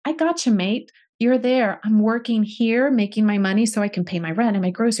say, I got you, mate. You're there. I'm working here, making my money so I can pay my rent and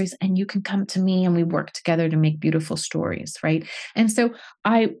my groceries. And you can come to me and we work together to make beautiful stories. Right. And so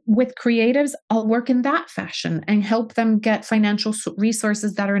with creatives, I'll work in that fashion and help them get financial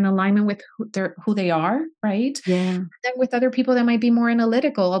resources that are in alignment with who they are. Right. Yeah. Then with other people that might be more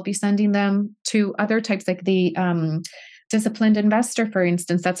analytical, I'll be sending them to other types like the, disciplined investor, for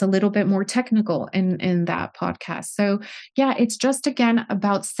instance, that's a little bit more technical in that podcast. So yeah, it's just again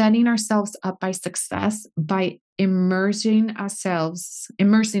about setting ourselves up by success by immersing ourselves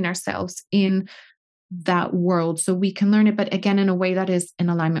in that world so we can learn it, but again, in a way that is in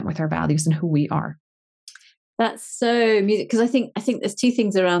alignment with our values and who we are. That's so music, because I think there's two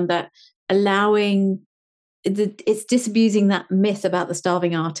things around that. Allowing it's disabusing that myth about the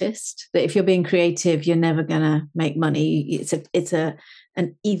starving artist, that if you're being creative you're never going to make money. It's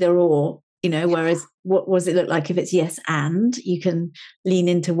an either or, whereas what does it look like if it's yes and you can lean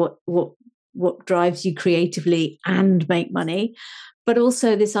into what drives you creatively and make money. But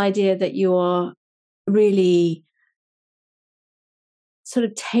also this idea that you are really sort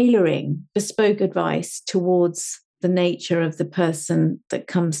of tailoring bespoke advice towards the nature of the person that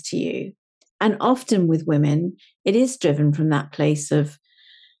comes to you. And often with women, it is driven from that place of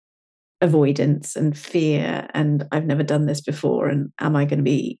avoidance and fear. And I've never done this before. And am I going to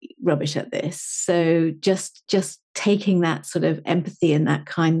be rubbish at this? So just taking that sort of empathy and that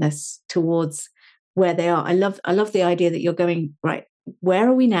kindness towards where they are. I love the idea that you're going, right, where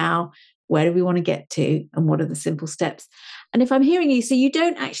are we now? Where do we want to get to? And what are the simple steps? And if I'm hearing you, so you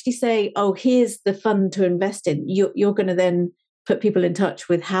don't actually say, oh, here's the fund to invest in. You're going to then put people in touch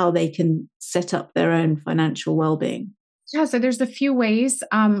with how they can set up their own financial well-being. Yeah, so there's a few ways.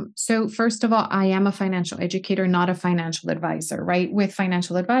 So first of all, I am a financial educator, not a financial advisor, right? With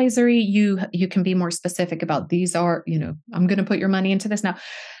financial advisory, you can be more specific about these are, I'm going to put your money into this now.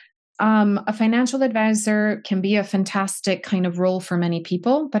 A financial advisor can be a fantastic kind of role for many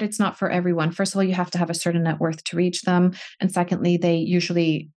people, but it's not for everyone. First of all, you have to have a certain net worth to reach them. And secondly, they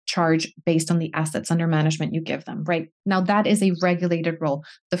usually charge based on the assets under management you give them, right? Now, that is a regulated role.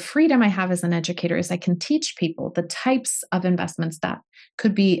 The freedom I have as an educator is I can teach people the types of investments that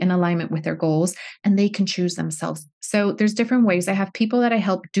could be in alignment with their goals, and they can choose themselves. So there's different ways. I have people that I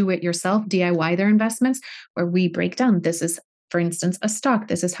help do it yourself, DIY their investments, where we break down, this is, for instance, a stock.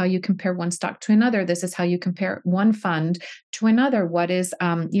 This is how you compare one stock to another. This is how you compare one fund to another. What is,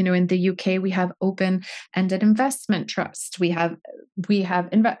 in the UK, we have open-ended investment trust. We have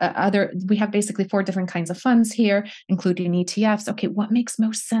basically 4 different kinds of funds here, including ETFs. Okay, what makes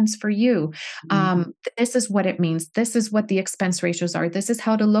most sense for you? This is what it means. This is what the expense ratios are. This is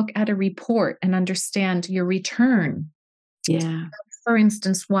how to look at a report and understand your return. Yeah. For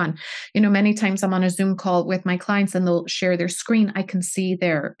instance, many times I'm on a Zoom call with my clients and they'll share their screen. I can see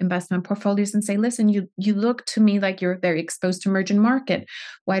their investment portfolios and say, listen, you look to me like you're very exposed to emerging market.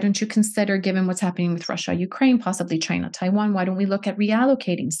 Why don't you consider, given what's happening with Russia, Ukraine, possibly China, Taiwan, why don't we look at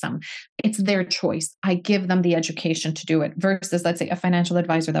reallocating some? It's their choice. I give them the education to do it versus, let's say, a financial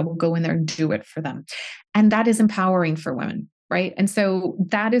advisor that will go in there and do it for them. And that is empowering for women. Right. And so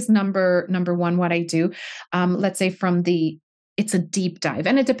that is number one, what I do. Let's say it's a deep dive,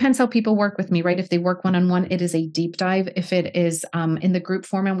 and it depends how people work with me, right? If they work one-on-one, it is a deep dive. If it is in the group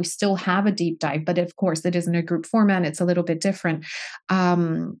format, we still have a deep dive, but of course it isn't a group format. It's a little bit different.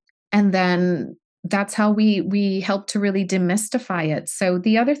 And then that's how we help to really demystify it. So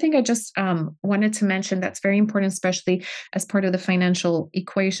the other thing I just wanted to mention that's very important, especially as part of the financial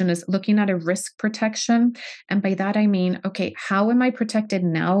equation, is looking at a risk protection. And by that, I mean, okay, how am I protected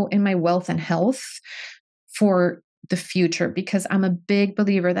now in my wealth and health for the future? Because I'm a big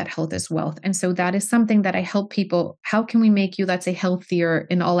believer that health is wealth. And so that is something that I help people. How can we make you, let's say, healthier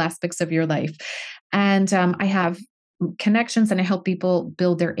in all aspects of your life? And I have connections and I help people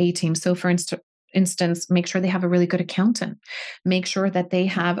build their A team. So for instance, make sure they have a really good accountant, make sure that they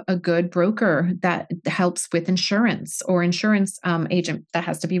have a good broker that helps with insurance or insurance agent that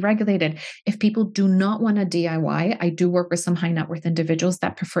has to be regulated. If people do not want to DIY, I do work with some high net worth individuals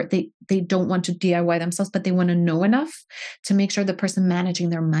that prefer, they don't want to DIY themselves, but they want to know enough to make sure the person managing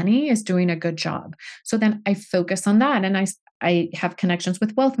their money is doing a good job. So then I focus on that. And I have connections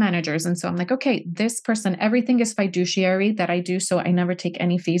with wealth managers. And so I'm like, okay, this person, everything is fiduciary that I do. So I never take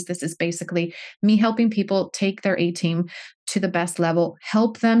any fees. This is basically me helping people take their A team to the best level,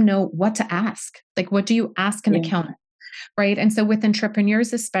 help them know what to ask. Like, what do you ask an Yeah. accountant? Right. And so with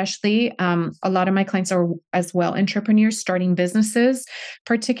entrepreneurs, especially, a lot of my clients are as well entrepreneurs starting businesses,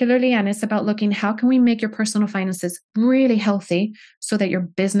 particularly. And it's about looking, how can we make your personal finances really healthy so that your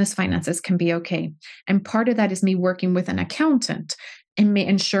business finances can be okay? And part of that is me working with an accountant and me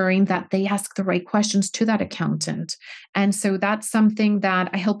ensuring that they ask the right questions to that accountant. And so that's something that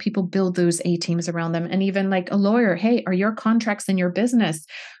I help people build those A teams around them. And even like a lawyer, hey, are your contracts in your business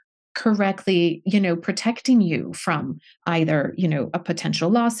correctly, protecting you from either, a potential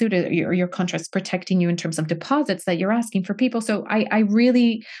lawsuit, or your contracts protecting you in terms of deposits that you're asking for people. So I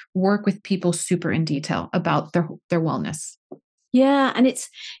really work with people super in detail about their wellness. Yeah, and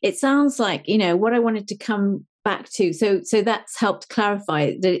it sounds like, what I wanted to come back to. So that's helped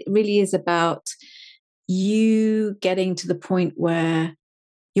clarify that it really is about you getting to the point where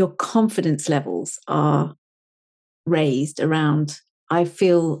your confidence levels are raised around, I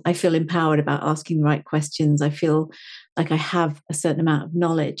feel empowered about asking the right questions. I feel like I have a certain amount of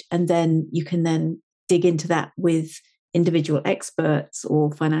knowledge, and then you can then dig into that with individual experts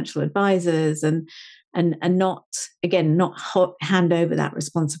or financial advisors, and not, again, not hand over that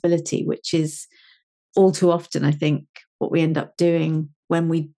responsibility, which is all too often, I think, what we end up doing when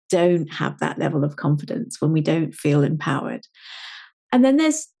we don't have that level of confidence, when we don't feel empowered. And then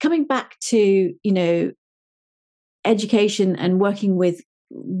there's coming back to, education and working with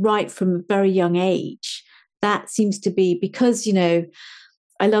right from a very young age. That seems to be because, I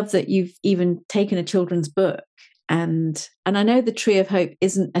love that you've even taken a children's book, and I know the Tree of Hope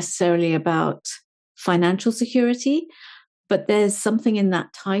isn't necessarily about financial security, but there's something in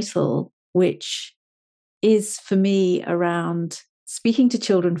that title which is for me around speaking to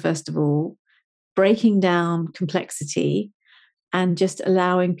children, first of all, breaking down complexity, and just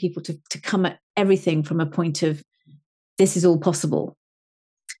allowing people to come at everything from a point of, this is all possible.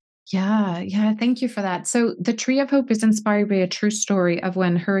 Yeah, yeah. Thank you for that. So, the Tree of Hope is inspired by a true story of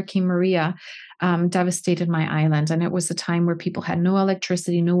when Hurricane Maria devastated my island. And it was a time where people had no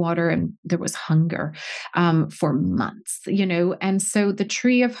electricity, no water, and there was hunger for months, And so, the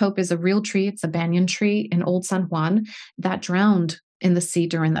Tree of Hope is a real tree. It's a banyan tree in Old San Juan that drowned in the sea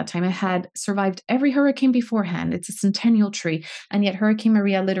during that time. It had survived every hurricane beforehand. It's a centennial tree. And yet Hurricane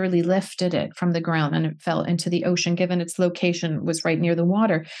Maria literally lifted it from the ground and it fell into the ocean, given its location was right near the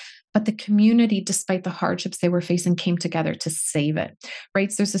water. But the community, despite the hardships they were facing, came together to save it.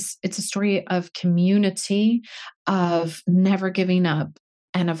 Right. So it's a story of community, of never giving up,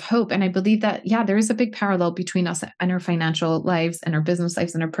 and of hope. And I believe that, yeah, there is a big parallel between us and our financial lives and our business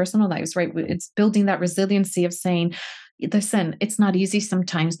lives and our personal lives, right? It's building that resiliency of saying, listen, it's not easy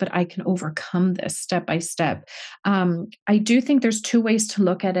sometimes, but I can overcome this step by step. I do think there's two ways to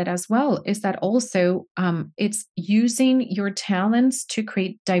look at it as well. Is that also it's using your talents to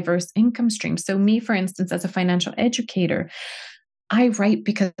create diverse income streams. So me, for instance, as a financial educator, I write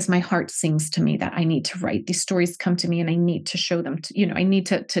because my heart sings to me that I need to write. These stories come to me and I need to show them to, I need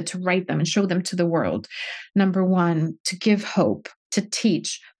to write them and show them to the world. Number one, to give hope, to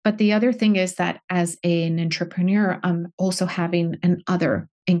teach. But the other thing is that as an entrepreneur, I'm also having an other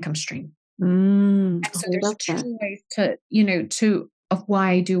income stream. And so I there's love that. two ways of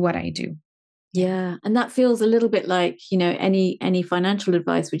why I do what I do. Yeah, and that feels a little bit like, any financial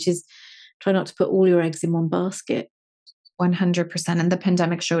advice, which is try not to put all your eggs in one basket. 100%. And the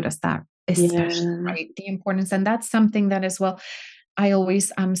pandemic showed us that, especially, Yeah. right? The importance. And that's something that as well, I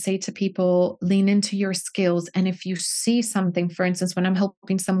always say to people, lean into your skills. And if you see something, for instance, when I'm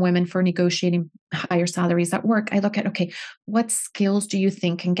helping some women for negotiating higher salaries at work, I look at, okay, what skills do you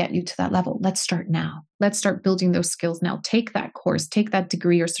think can get you to that level? Let's start now. Let's start building those skills now. Take that course, take that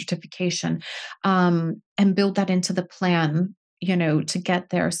degree or certification, and build that into the plan, to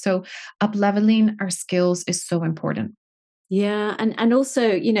get there. So up leveling our skills is so important. Yeah, and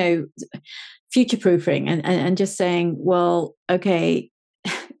also, future proofing, and just saying, well, okay,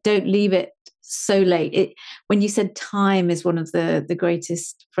 don't leave it so late. When you said time is one of the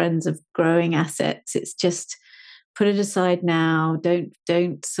greatest friends of growing assets, it's just put it aside now.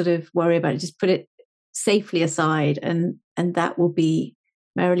 Don't sort of worry about it. Just put it safely aside, and that will be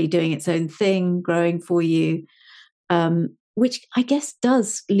merrily doing its own thing, growing for you. Which I guess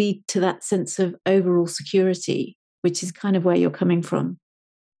does lead to that sense of overall security, which is kind of where you're coming from.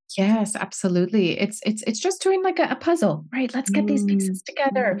 Yes, absolutely. It's just doing like a puzzle, right? Let's get these Mm, pieces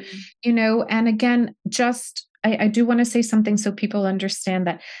together, mm. And again, just I do want to say something so people understand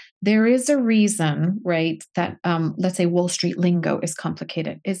that There is a reason, right, that let's say Wall Street lingo is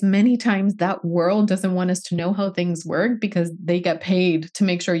complicated. Is many times that world doesn't want us to know how things work because they get paid to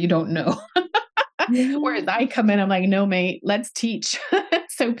make sure you don't know. Yeah. Whereas I come in, I'm like, no, mate, let's teach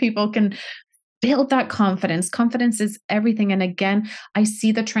so people can build that confidence. Confidence is everything. And again, I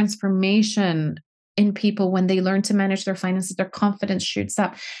see the transformation in people when they learn to manage their finances, their confidence shoots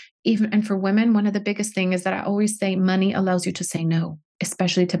up. Even and for women, one of the biggest things is that I always say money allows you to say no,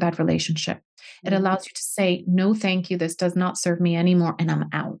 especially to bad relationship. It Mm. allows you to say, no, thank you. This does not serve me anymore, and I'm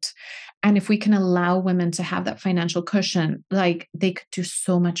out. And if we can allow women to have that financial cushion, like they could do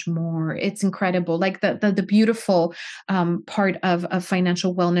so much more. It's incredible. Like the beautiful part of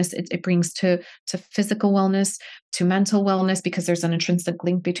financial wellness, it brings to physical wellness, to mental wellness, because there's an intrinsic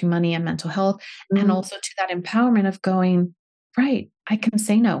link between money and mental health, and Mm. also to that empowerment of going, right, I can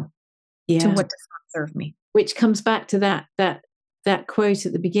say no to Yeah. what does not serve me. Which comes back to that quote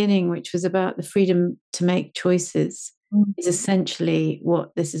at the beginning, which was about the freedom to make choices, Mm. is essentially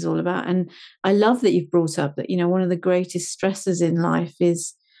what this is all about. And I love that you've brought up that, one of the greatest stresses in life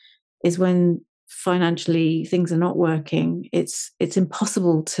is when financially things are not working. It's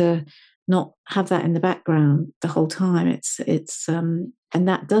impossible to not have that in the background the whole time. And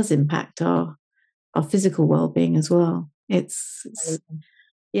that does impact our physical well-being as well. It's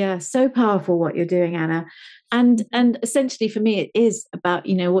yeah, so powerful what you're doing, Anna. And essentially for me it is about,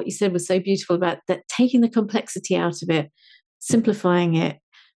 what you said was so beautiful about that, taking the complexity out of it, simplifying it,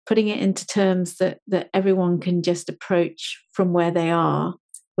 putting it into terms that everyone can just approach from where they are,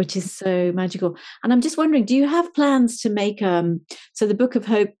 which is so magical. And I'm just wondering, do you have plans to make so the Book of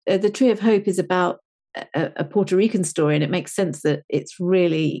Hope, the Tree of Hope is about a Puerto Rican story, and it makes sense that it's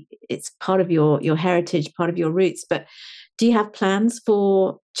part of your heritage, part of your roots. But do you have plans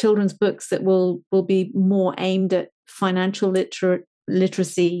for children's books that will be more aimed at financial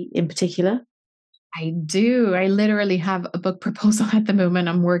literacy in particular? I do. I literally have a book proposal at the moment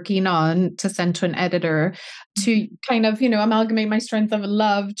I'm working on to send to an editor to kind of, amalgamate my strengths of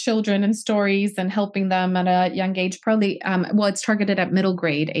love, children, and stories, and helping them at a young age. Probably, well, it's targeted at middle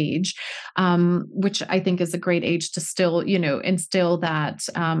grade age, which I think is a great age to still, instill that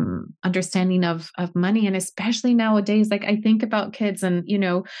understanding of money. And especially nowadays, like I think about kids, and,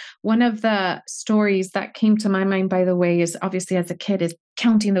 one of the stories that came to my mind, by the way, is obviously as a kid is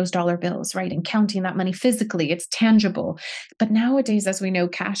counting those dollar bills, right? And counting that money physically, it's tangible. But nowadays, as we know,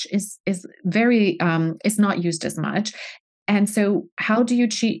 cash is very is not used as much. And so how do you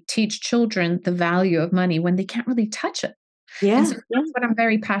teach children the value of money when they can't really touch it? And Yeah, so that's what I'm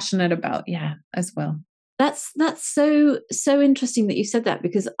very passionate about, yeah, as well. that's so interesting that you said that,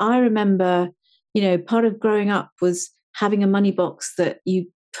 because I remember, part of growing up was having a money box that you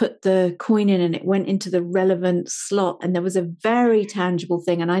put the coin in and it went into the relevant slot, and there was a very tangible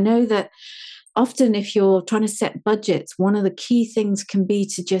thing. And I know that often if you're trying to set budgets, one of the key things can be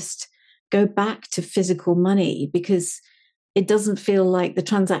to just go back to physical money, because it doesn't feel like the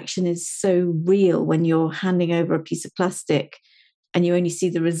transaction is so real when you're handing over a piece of plastic and you only see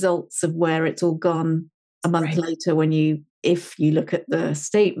the results of where it's all gone a month Right. later. If you look at the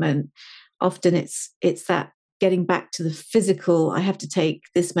statement, often it's that getting back to the physical. I have to take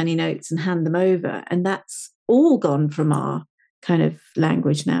this many notes and hand them over, and that's all gone from our kind of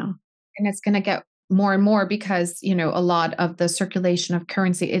language now. And it's going to get more and more because, a lot of the circulation of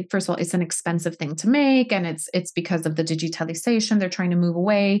currency, first of all, it's an expensive thing to make. And it's because of the digitalization. They're trying to move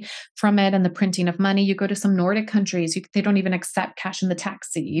away from it, and the printing of money. You go to some Nordic countries, they don't even accept cash in the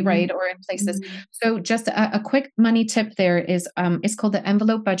taxi, right? Or in places. Mm. So just a quick money tip there is, it's called the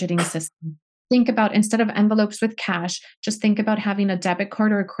envelope budgeting system. Think about, instead of envelopes with cash, just think about having a debit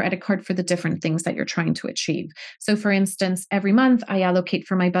card or a credit card for the different things that you're trying to achieve. So for instance, every month I allocate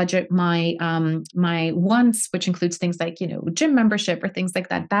for my budget my wants, which includes things like, gym membership or things like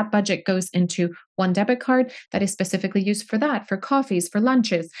that. That budget goes into one debit card that is specifically used for that, for coffees, for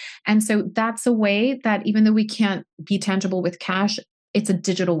lunches. And so that's a way that, even though we can't be tangible with cash, it's a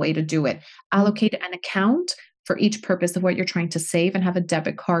digital way to do it. Allocate an account for each purpose of what you're trying to save, and have a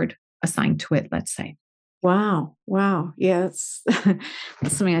debit card assigned to it, let's say. Wow. Wow. Yeah, that's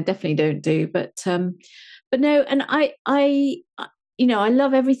something I definitely don't do. But no, and I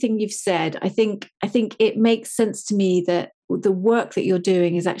love everything you've said. I think it makes sense to me that the work that you're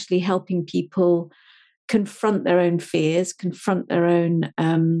doing is actually helping people confront their own fears, confront their own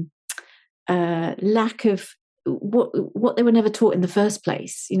lack of what they were never taught in the first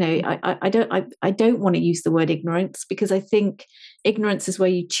place. I don't want to use the word ignorance, because I think ignorance is where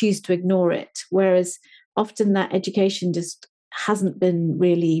you choose to ignore it, whereas often that education just hasn't been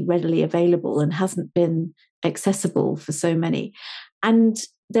really readily available and hasn't been accessible for so many. And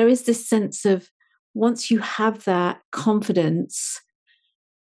there is this sense of, once you have that confidence,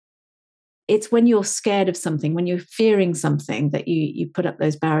 it's when you're scared of something, when you're fearing something, that you put up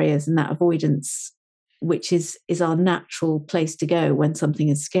those barriers, and that avoidance, which is our natural place to go when something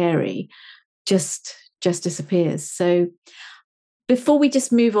is scary, just disappears. So before we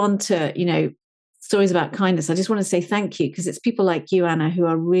just move on to, stories about kindness, I just want to say thank you, because it's people like you, Anna, who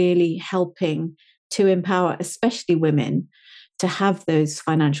are really helping to empower, especially women, to have those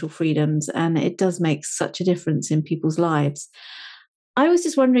financial freedoms. And it does make such a difference in people's lives. I was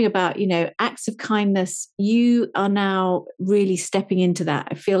just wondering about, acts of kindness. You are now really stepping into that.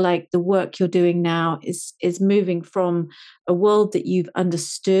 I feel like the work you're doing now is moving from a world that you've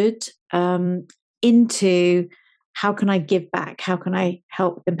understood into, how can I give back? How can I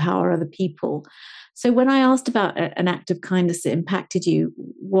help empower other people? So when I asked about an act of kindness that impacted you,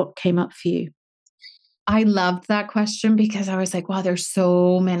 what came up for you? I loved that question because I was like, wow, there's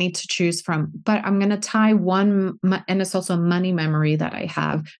so many to choose from. But I'm going to tie one, and it's also a money memory that I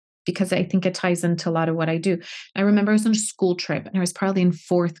have, because I think it ties into a lot of what I do. I remember I was on a school trip, and I was probably in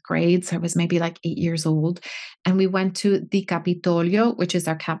fourth grade. So I was maybe like 8 years old. And we went to the Capitolio, which is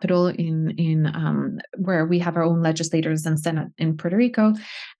our capital in where we have our own legislators and Senate in Puerto Rico.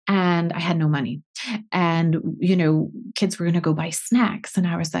 And I had no money. And, kids were going to go buy snacks. And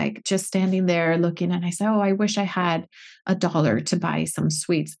I was like, just standing there looking. And I said, oh, I wish I had $1 to buy some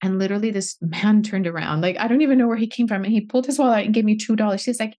sweets. And literally this man turned around. Like, I don't even know where he came from. And he pulled his wallet out and gave me $2.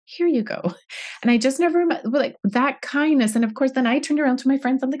 He's like, here you go. And I just never remember, like, that kindness. And of course, then I turned around to my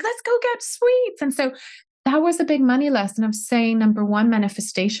friends. I'm like, let's go get sweets. And so that was a big money lesson of saying, number one,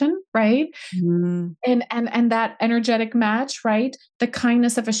 manifestation, right? Mm, And that energetic match, right? The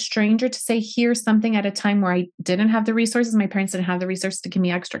kindness of a stranger to say, here's something at a time where I didn't have the resources. My parents didn't have the resources to give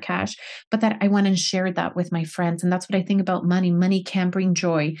me extra cash, but that I went and shared that with my friends. And that's what I think about money. Money can bring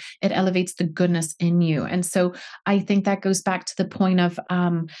joy. It elevates the goodness in you. And so I think that goes back to the point of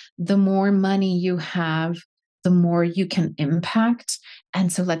the more money you have, the more you can impact.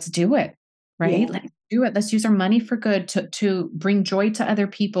 And so let's do it, right? yeah. Let's do it. Let's use our money for good, to bring joy to other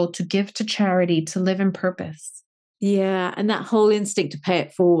people, to give to charity, to live in purpose. Yeah, and that whole instinct to pay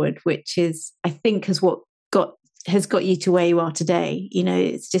it forward, which is, I think, has got you to where you are today.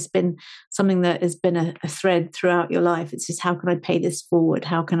 It's just been something that has been a thread throughout your life. It's just, how can I pay this forward?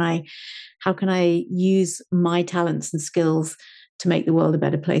 How can I use my talents and skills to make the world a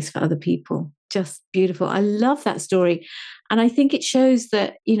better place for other people? Just beautiful. I love that story. And I think it shows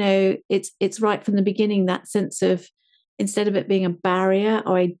that, it's right from the beginning, that sense of, instead of it being a barrier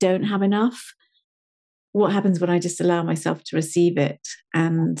or I don't have enough, what happens when I just allow myself to receive it?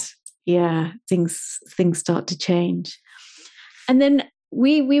 And yeah, things start to change. And then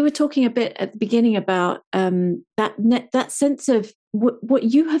we were talking a bit at the beginning about that sense of what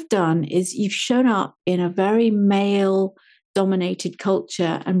you have done is, you've shown up in a very male dominated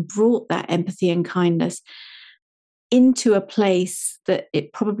culture and brought that empathy and kindness into a place that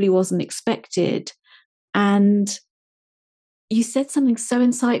it probably wasn't expected. And you said something so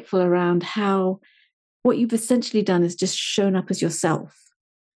insightful around how what you've essentially done is just shown up as yourself.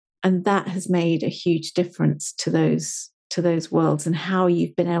 And that has made a huge difference to those worlds, and how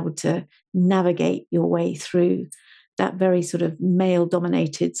you've been able to navigate your way through that very sort of male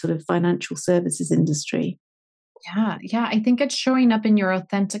dominated sort of financial services industry. Yeah, yeah. I think it's showing up in your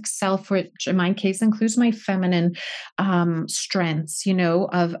authentic self, which in my case includes my feminine strengths,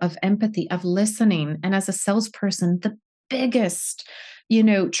 of empathy, of listening. And as a salesperson, the biggest,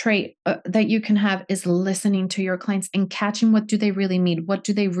 trait that you can have is listening to your clients and catching, what do they really need? What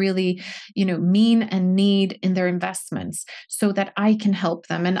do they really, mean and need in their investments, so that I can help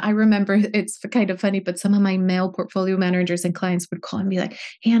them. And I remember, it's kind of funny, but some of my male portfolio managers and clients would call and be like,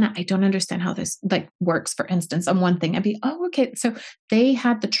 hey, Anna, I don't understand how this like works, for instance, on one thing. I'd be, oh, okay. So they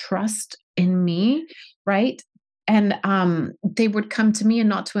had the trust in me, right? And they would come to me and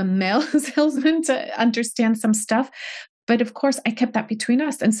not to a male salesman to understand some stuff. But of course, I kept that between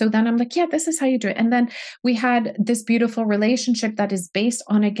us. And so then I'm like, yeah, this is how you do it. And then we had this beautiful relationship that is based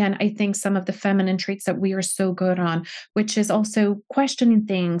on, again, I think some of the feminine traits that we are so good on, which is also questioning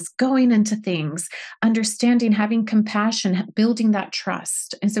things, going into things, understanding, having compassion, building that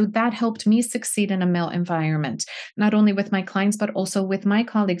trust. And so that helped me succeed in a male environment, not only with my clients, but also with my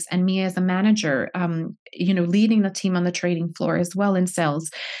colleagues and me as a manager, leading the team on the trading floor as well in sales.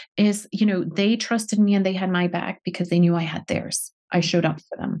 Is, they trusted me and they had my back because they knew I had theirs. I showed up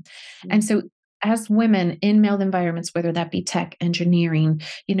for them. And so as women in male environments, whether that be tech, engineering,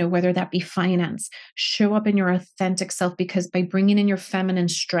 whether that be finance, show up in your authentic self, because by bringing in your feminine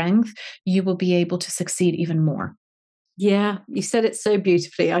strength, you will be able to succeed even more. Yeah, you said it so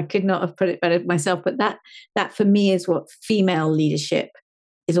beautifully. I could not have put it better myself. But that for me is what female leadership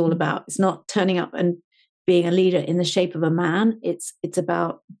is all about. It's not turning up and being a leader in the shape of a man. It's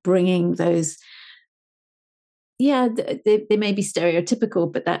about bringing those. Yeah, they may be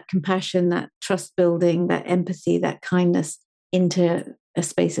stereotypical, but that compassion, that trust building, that empathy, that kindness into a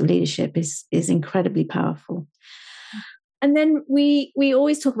space of leadership is incredibly powerful. And then we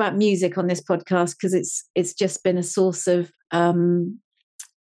always talk about music on this podcast because it's just been a source of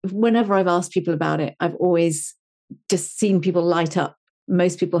whenever I've asked people about it, I've always just seen people light up.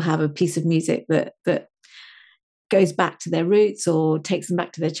 Most people have a piece of music that goes back to their roots or takes them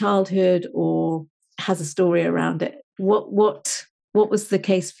back to their childhood or has a story around it. What was the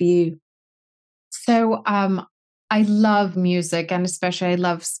case for you? So I love music, and especially I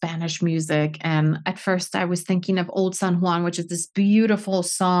love Spanish music. And at first I was thinking of Old San Juan, which is this beautiful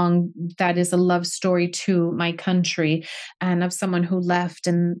song that is a love story to my country and of someone who left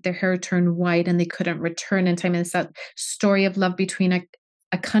and their hair turned white and they couldn't return in time. And it's that story of love between a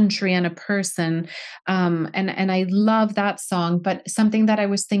country and a person. And I love that song. But something that I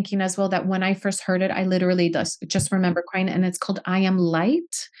was thinking as well, that when I first heard it, I literally just remember crying. And it's called I Am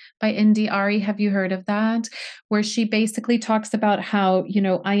Light by Indy Ari. Have you heard of that? Where she basically talks about how,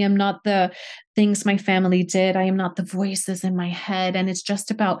 I am not the things my family did. I am not the voices in my head. And it's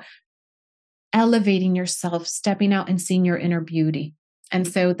just about elevating yourself, stepping out and seeing your inner beauty. And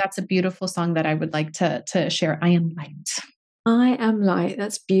so that's a beautiful song that I would like to share. I Am Light. I am light.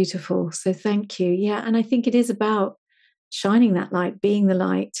 That's beautiful. So thank you. Yeah, and I think it is about shining that light, being the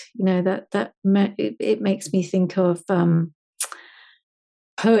light. It makes me think of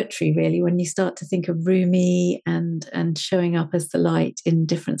poetry, really, when you start to think of Rumi and showing up as the light in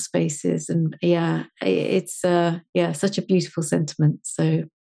different spaces. And yeah, it's such a beautiful sentiment. So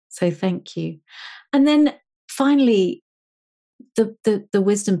thank you. And then finally, the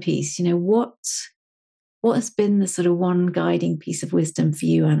wisdom piece. What has been the sort of one guiding piece of wisdom for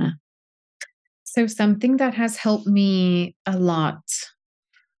you, Anna? So something that has helped me a lot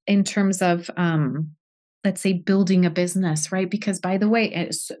in terms of, let's say, building a business, right? Because by the way,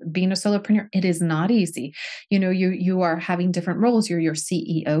 being a solopreneur, it is not easy. You are having different roles. You're your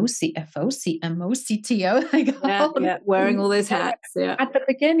CEO, CFO, CMO, CTO, Yeah, wearing all those hats. Yeah. At the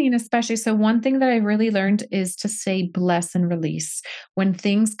beginning, especially. So one thing that I really learned is to say bless and release. When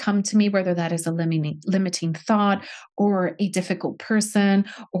things come to me, whether that is a limiting thought or a difficult person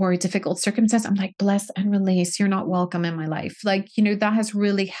or a difficult circumstance, I'm like, bless and release. You're not welcome in my life. That has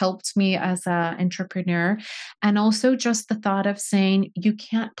really helped me as an entrepreneur. And also just the thought of saying you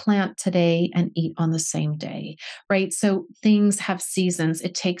can't plant today and eat on the same day, right? So things have seasons.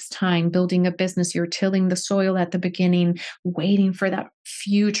 It takes time. Building a business, you're tilling the soil at the beginning, waiting for that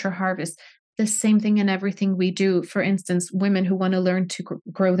future harvest. The same thing in everything we do. For instance, women who want to learn to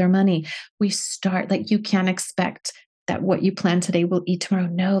grow their money, we start, you can't expect that what you plan today will eat tomorrow.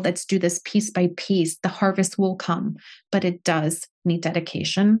 No, let's do this piece by piece. The harvest will come, but it does need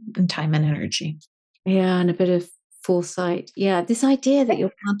dedication and time and energy. Yeah, and a bit of foresight. Yeah, this idea that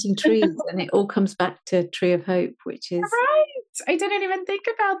you're planting trees and it all comes back to Tree of Hope, which is right. I didn't even think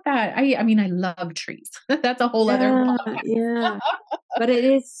about that. I mean, I love trees. That's a whole other podcast. Yeah. But it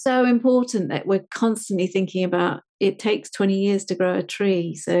is so important that we're constantly thinking about it takes 20 years to grow a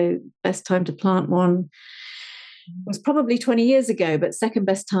tree. So best time to plant one was probably 20 years ago, but second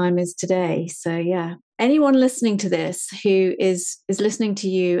best time is today. So yeah, anyone listening to this who is listening to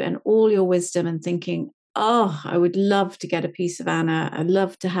you and all your wisdom and thinking, oh, I would love to get a piece of Anna. I'd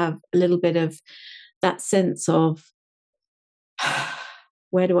love to have a little bit of that sense of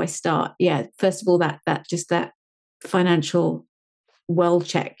where do I start? Yeah, first of all, that financial well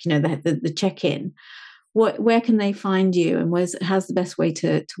check, the check-in. Where can they find you, and how's the best way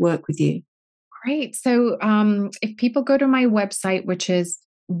to work with you? Great. So if people go to my website, which is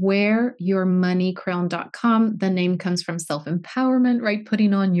wearyourmoneycrown.com, the name comes from self-empowerment, right?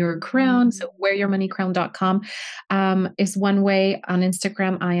 Putting on your crown. So wearyourmoneycrown.com is one way. On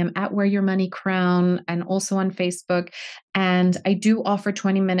Instagram, I am at wearyourmoneycrown, and also on Facebook. And I do offer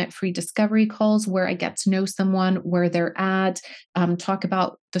 20-minute free discovery calls where I get to know someone, where they're at, talk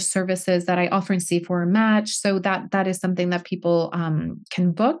about the services that I offer and see if we're a match. So that is something that people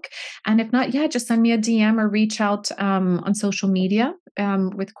can book. And if not, just send me a DM or reach out on social media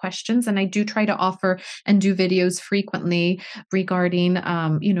with questions. And I do try to offer and do videos frequently regarding,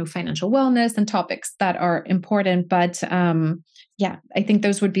 financial wellness and topics that are important. But I think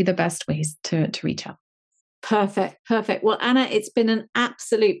those would be the best ways to reach out. Perfect. Well, Anna, it's been an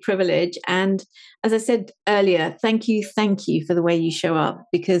absolute privilege. And as I said earlier, thank you for the way you show up,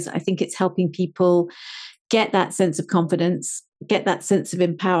 because I think it's helping people get that sense of confidence, get that sense of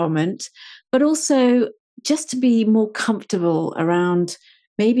empowerment, but also just to be more comfortable around,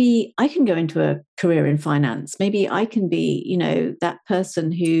 maybe I can go into a career in finance. Maybe I can be, that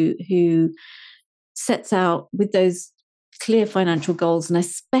person who sets out with those clear financial goals. And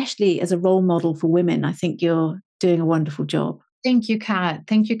especially as a role model for women, I think you're doing a wonderful job. Thank you, Kat.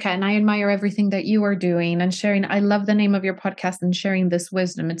 Thank you, Kat. And I admire everything that you are doing and sharing. I love the name of your podcast and sharing this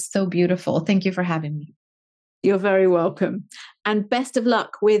wisdom. It's so beautiful. Thank you for having me. You're very welcome. And best of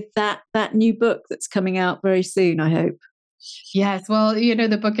luck with that new book that's coming out very soon, I hope. Yes. Well,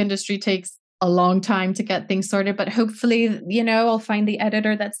 the book industry takes a long time to get things sorted, but hopefully, I'll find the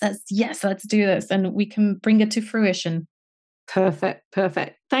editor that says, yes, let's do this, and we can bring it to fruition. Perfect.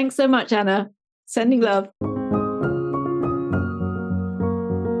 Thanks so much, Anna. Sending love.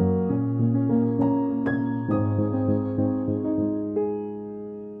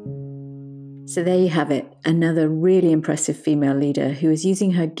 So there you have it, another really impressive female leader who is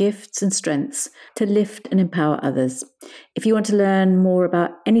using her gifts and strengths to lift and empower others. If you want to learn more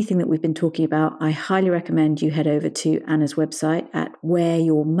about anything that we've been talking about, I highly recommend you head over to Anna's website at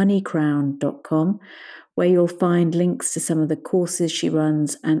wearyourmoneycrown.com, where you'll find links to some of the courses she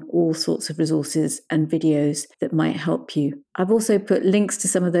runs and all sorts of resources and videos that might help you. I've also put links to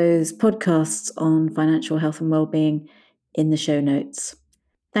some of those podcasts on financial health and well-being in the show notes.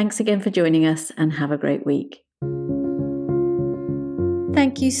 Thanks again for joining us and have a great week.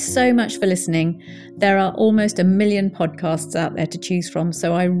 Thank you so much for listening. There are almost 1 million podcasts out there to choose from,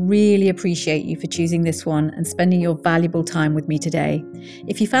 so I really appreciate you for choosing this one and spending your valuable time with me today.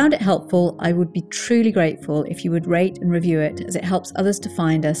 If you found it helpful, I would be truly grateful if you would rate and review it, as it helps others to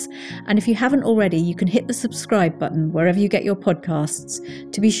find us. And if you haven't already, you can hit the subscribe button wherever you get your podcasts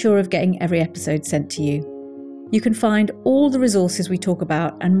to be sure of getting every episode sent to you. You can find all the resources we talk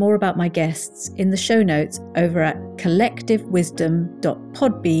about and more about my guests in the show notes over at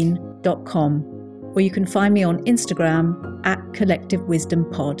collectivewisdom.podbean.com, or you can find me on Instagram at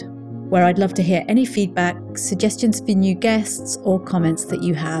collectivewisdompod, where I'd love to hear any feedback, suggestions for new guests, or comments that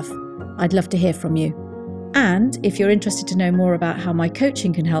you have. I'd love to hear from you. And if you're interested to know more about how my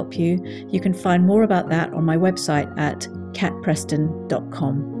coaching can help you, you can find more about that on my website at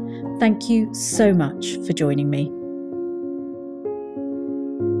katpreston.com. Thank you so much for joining me.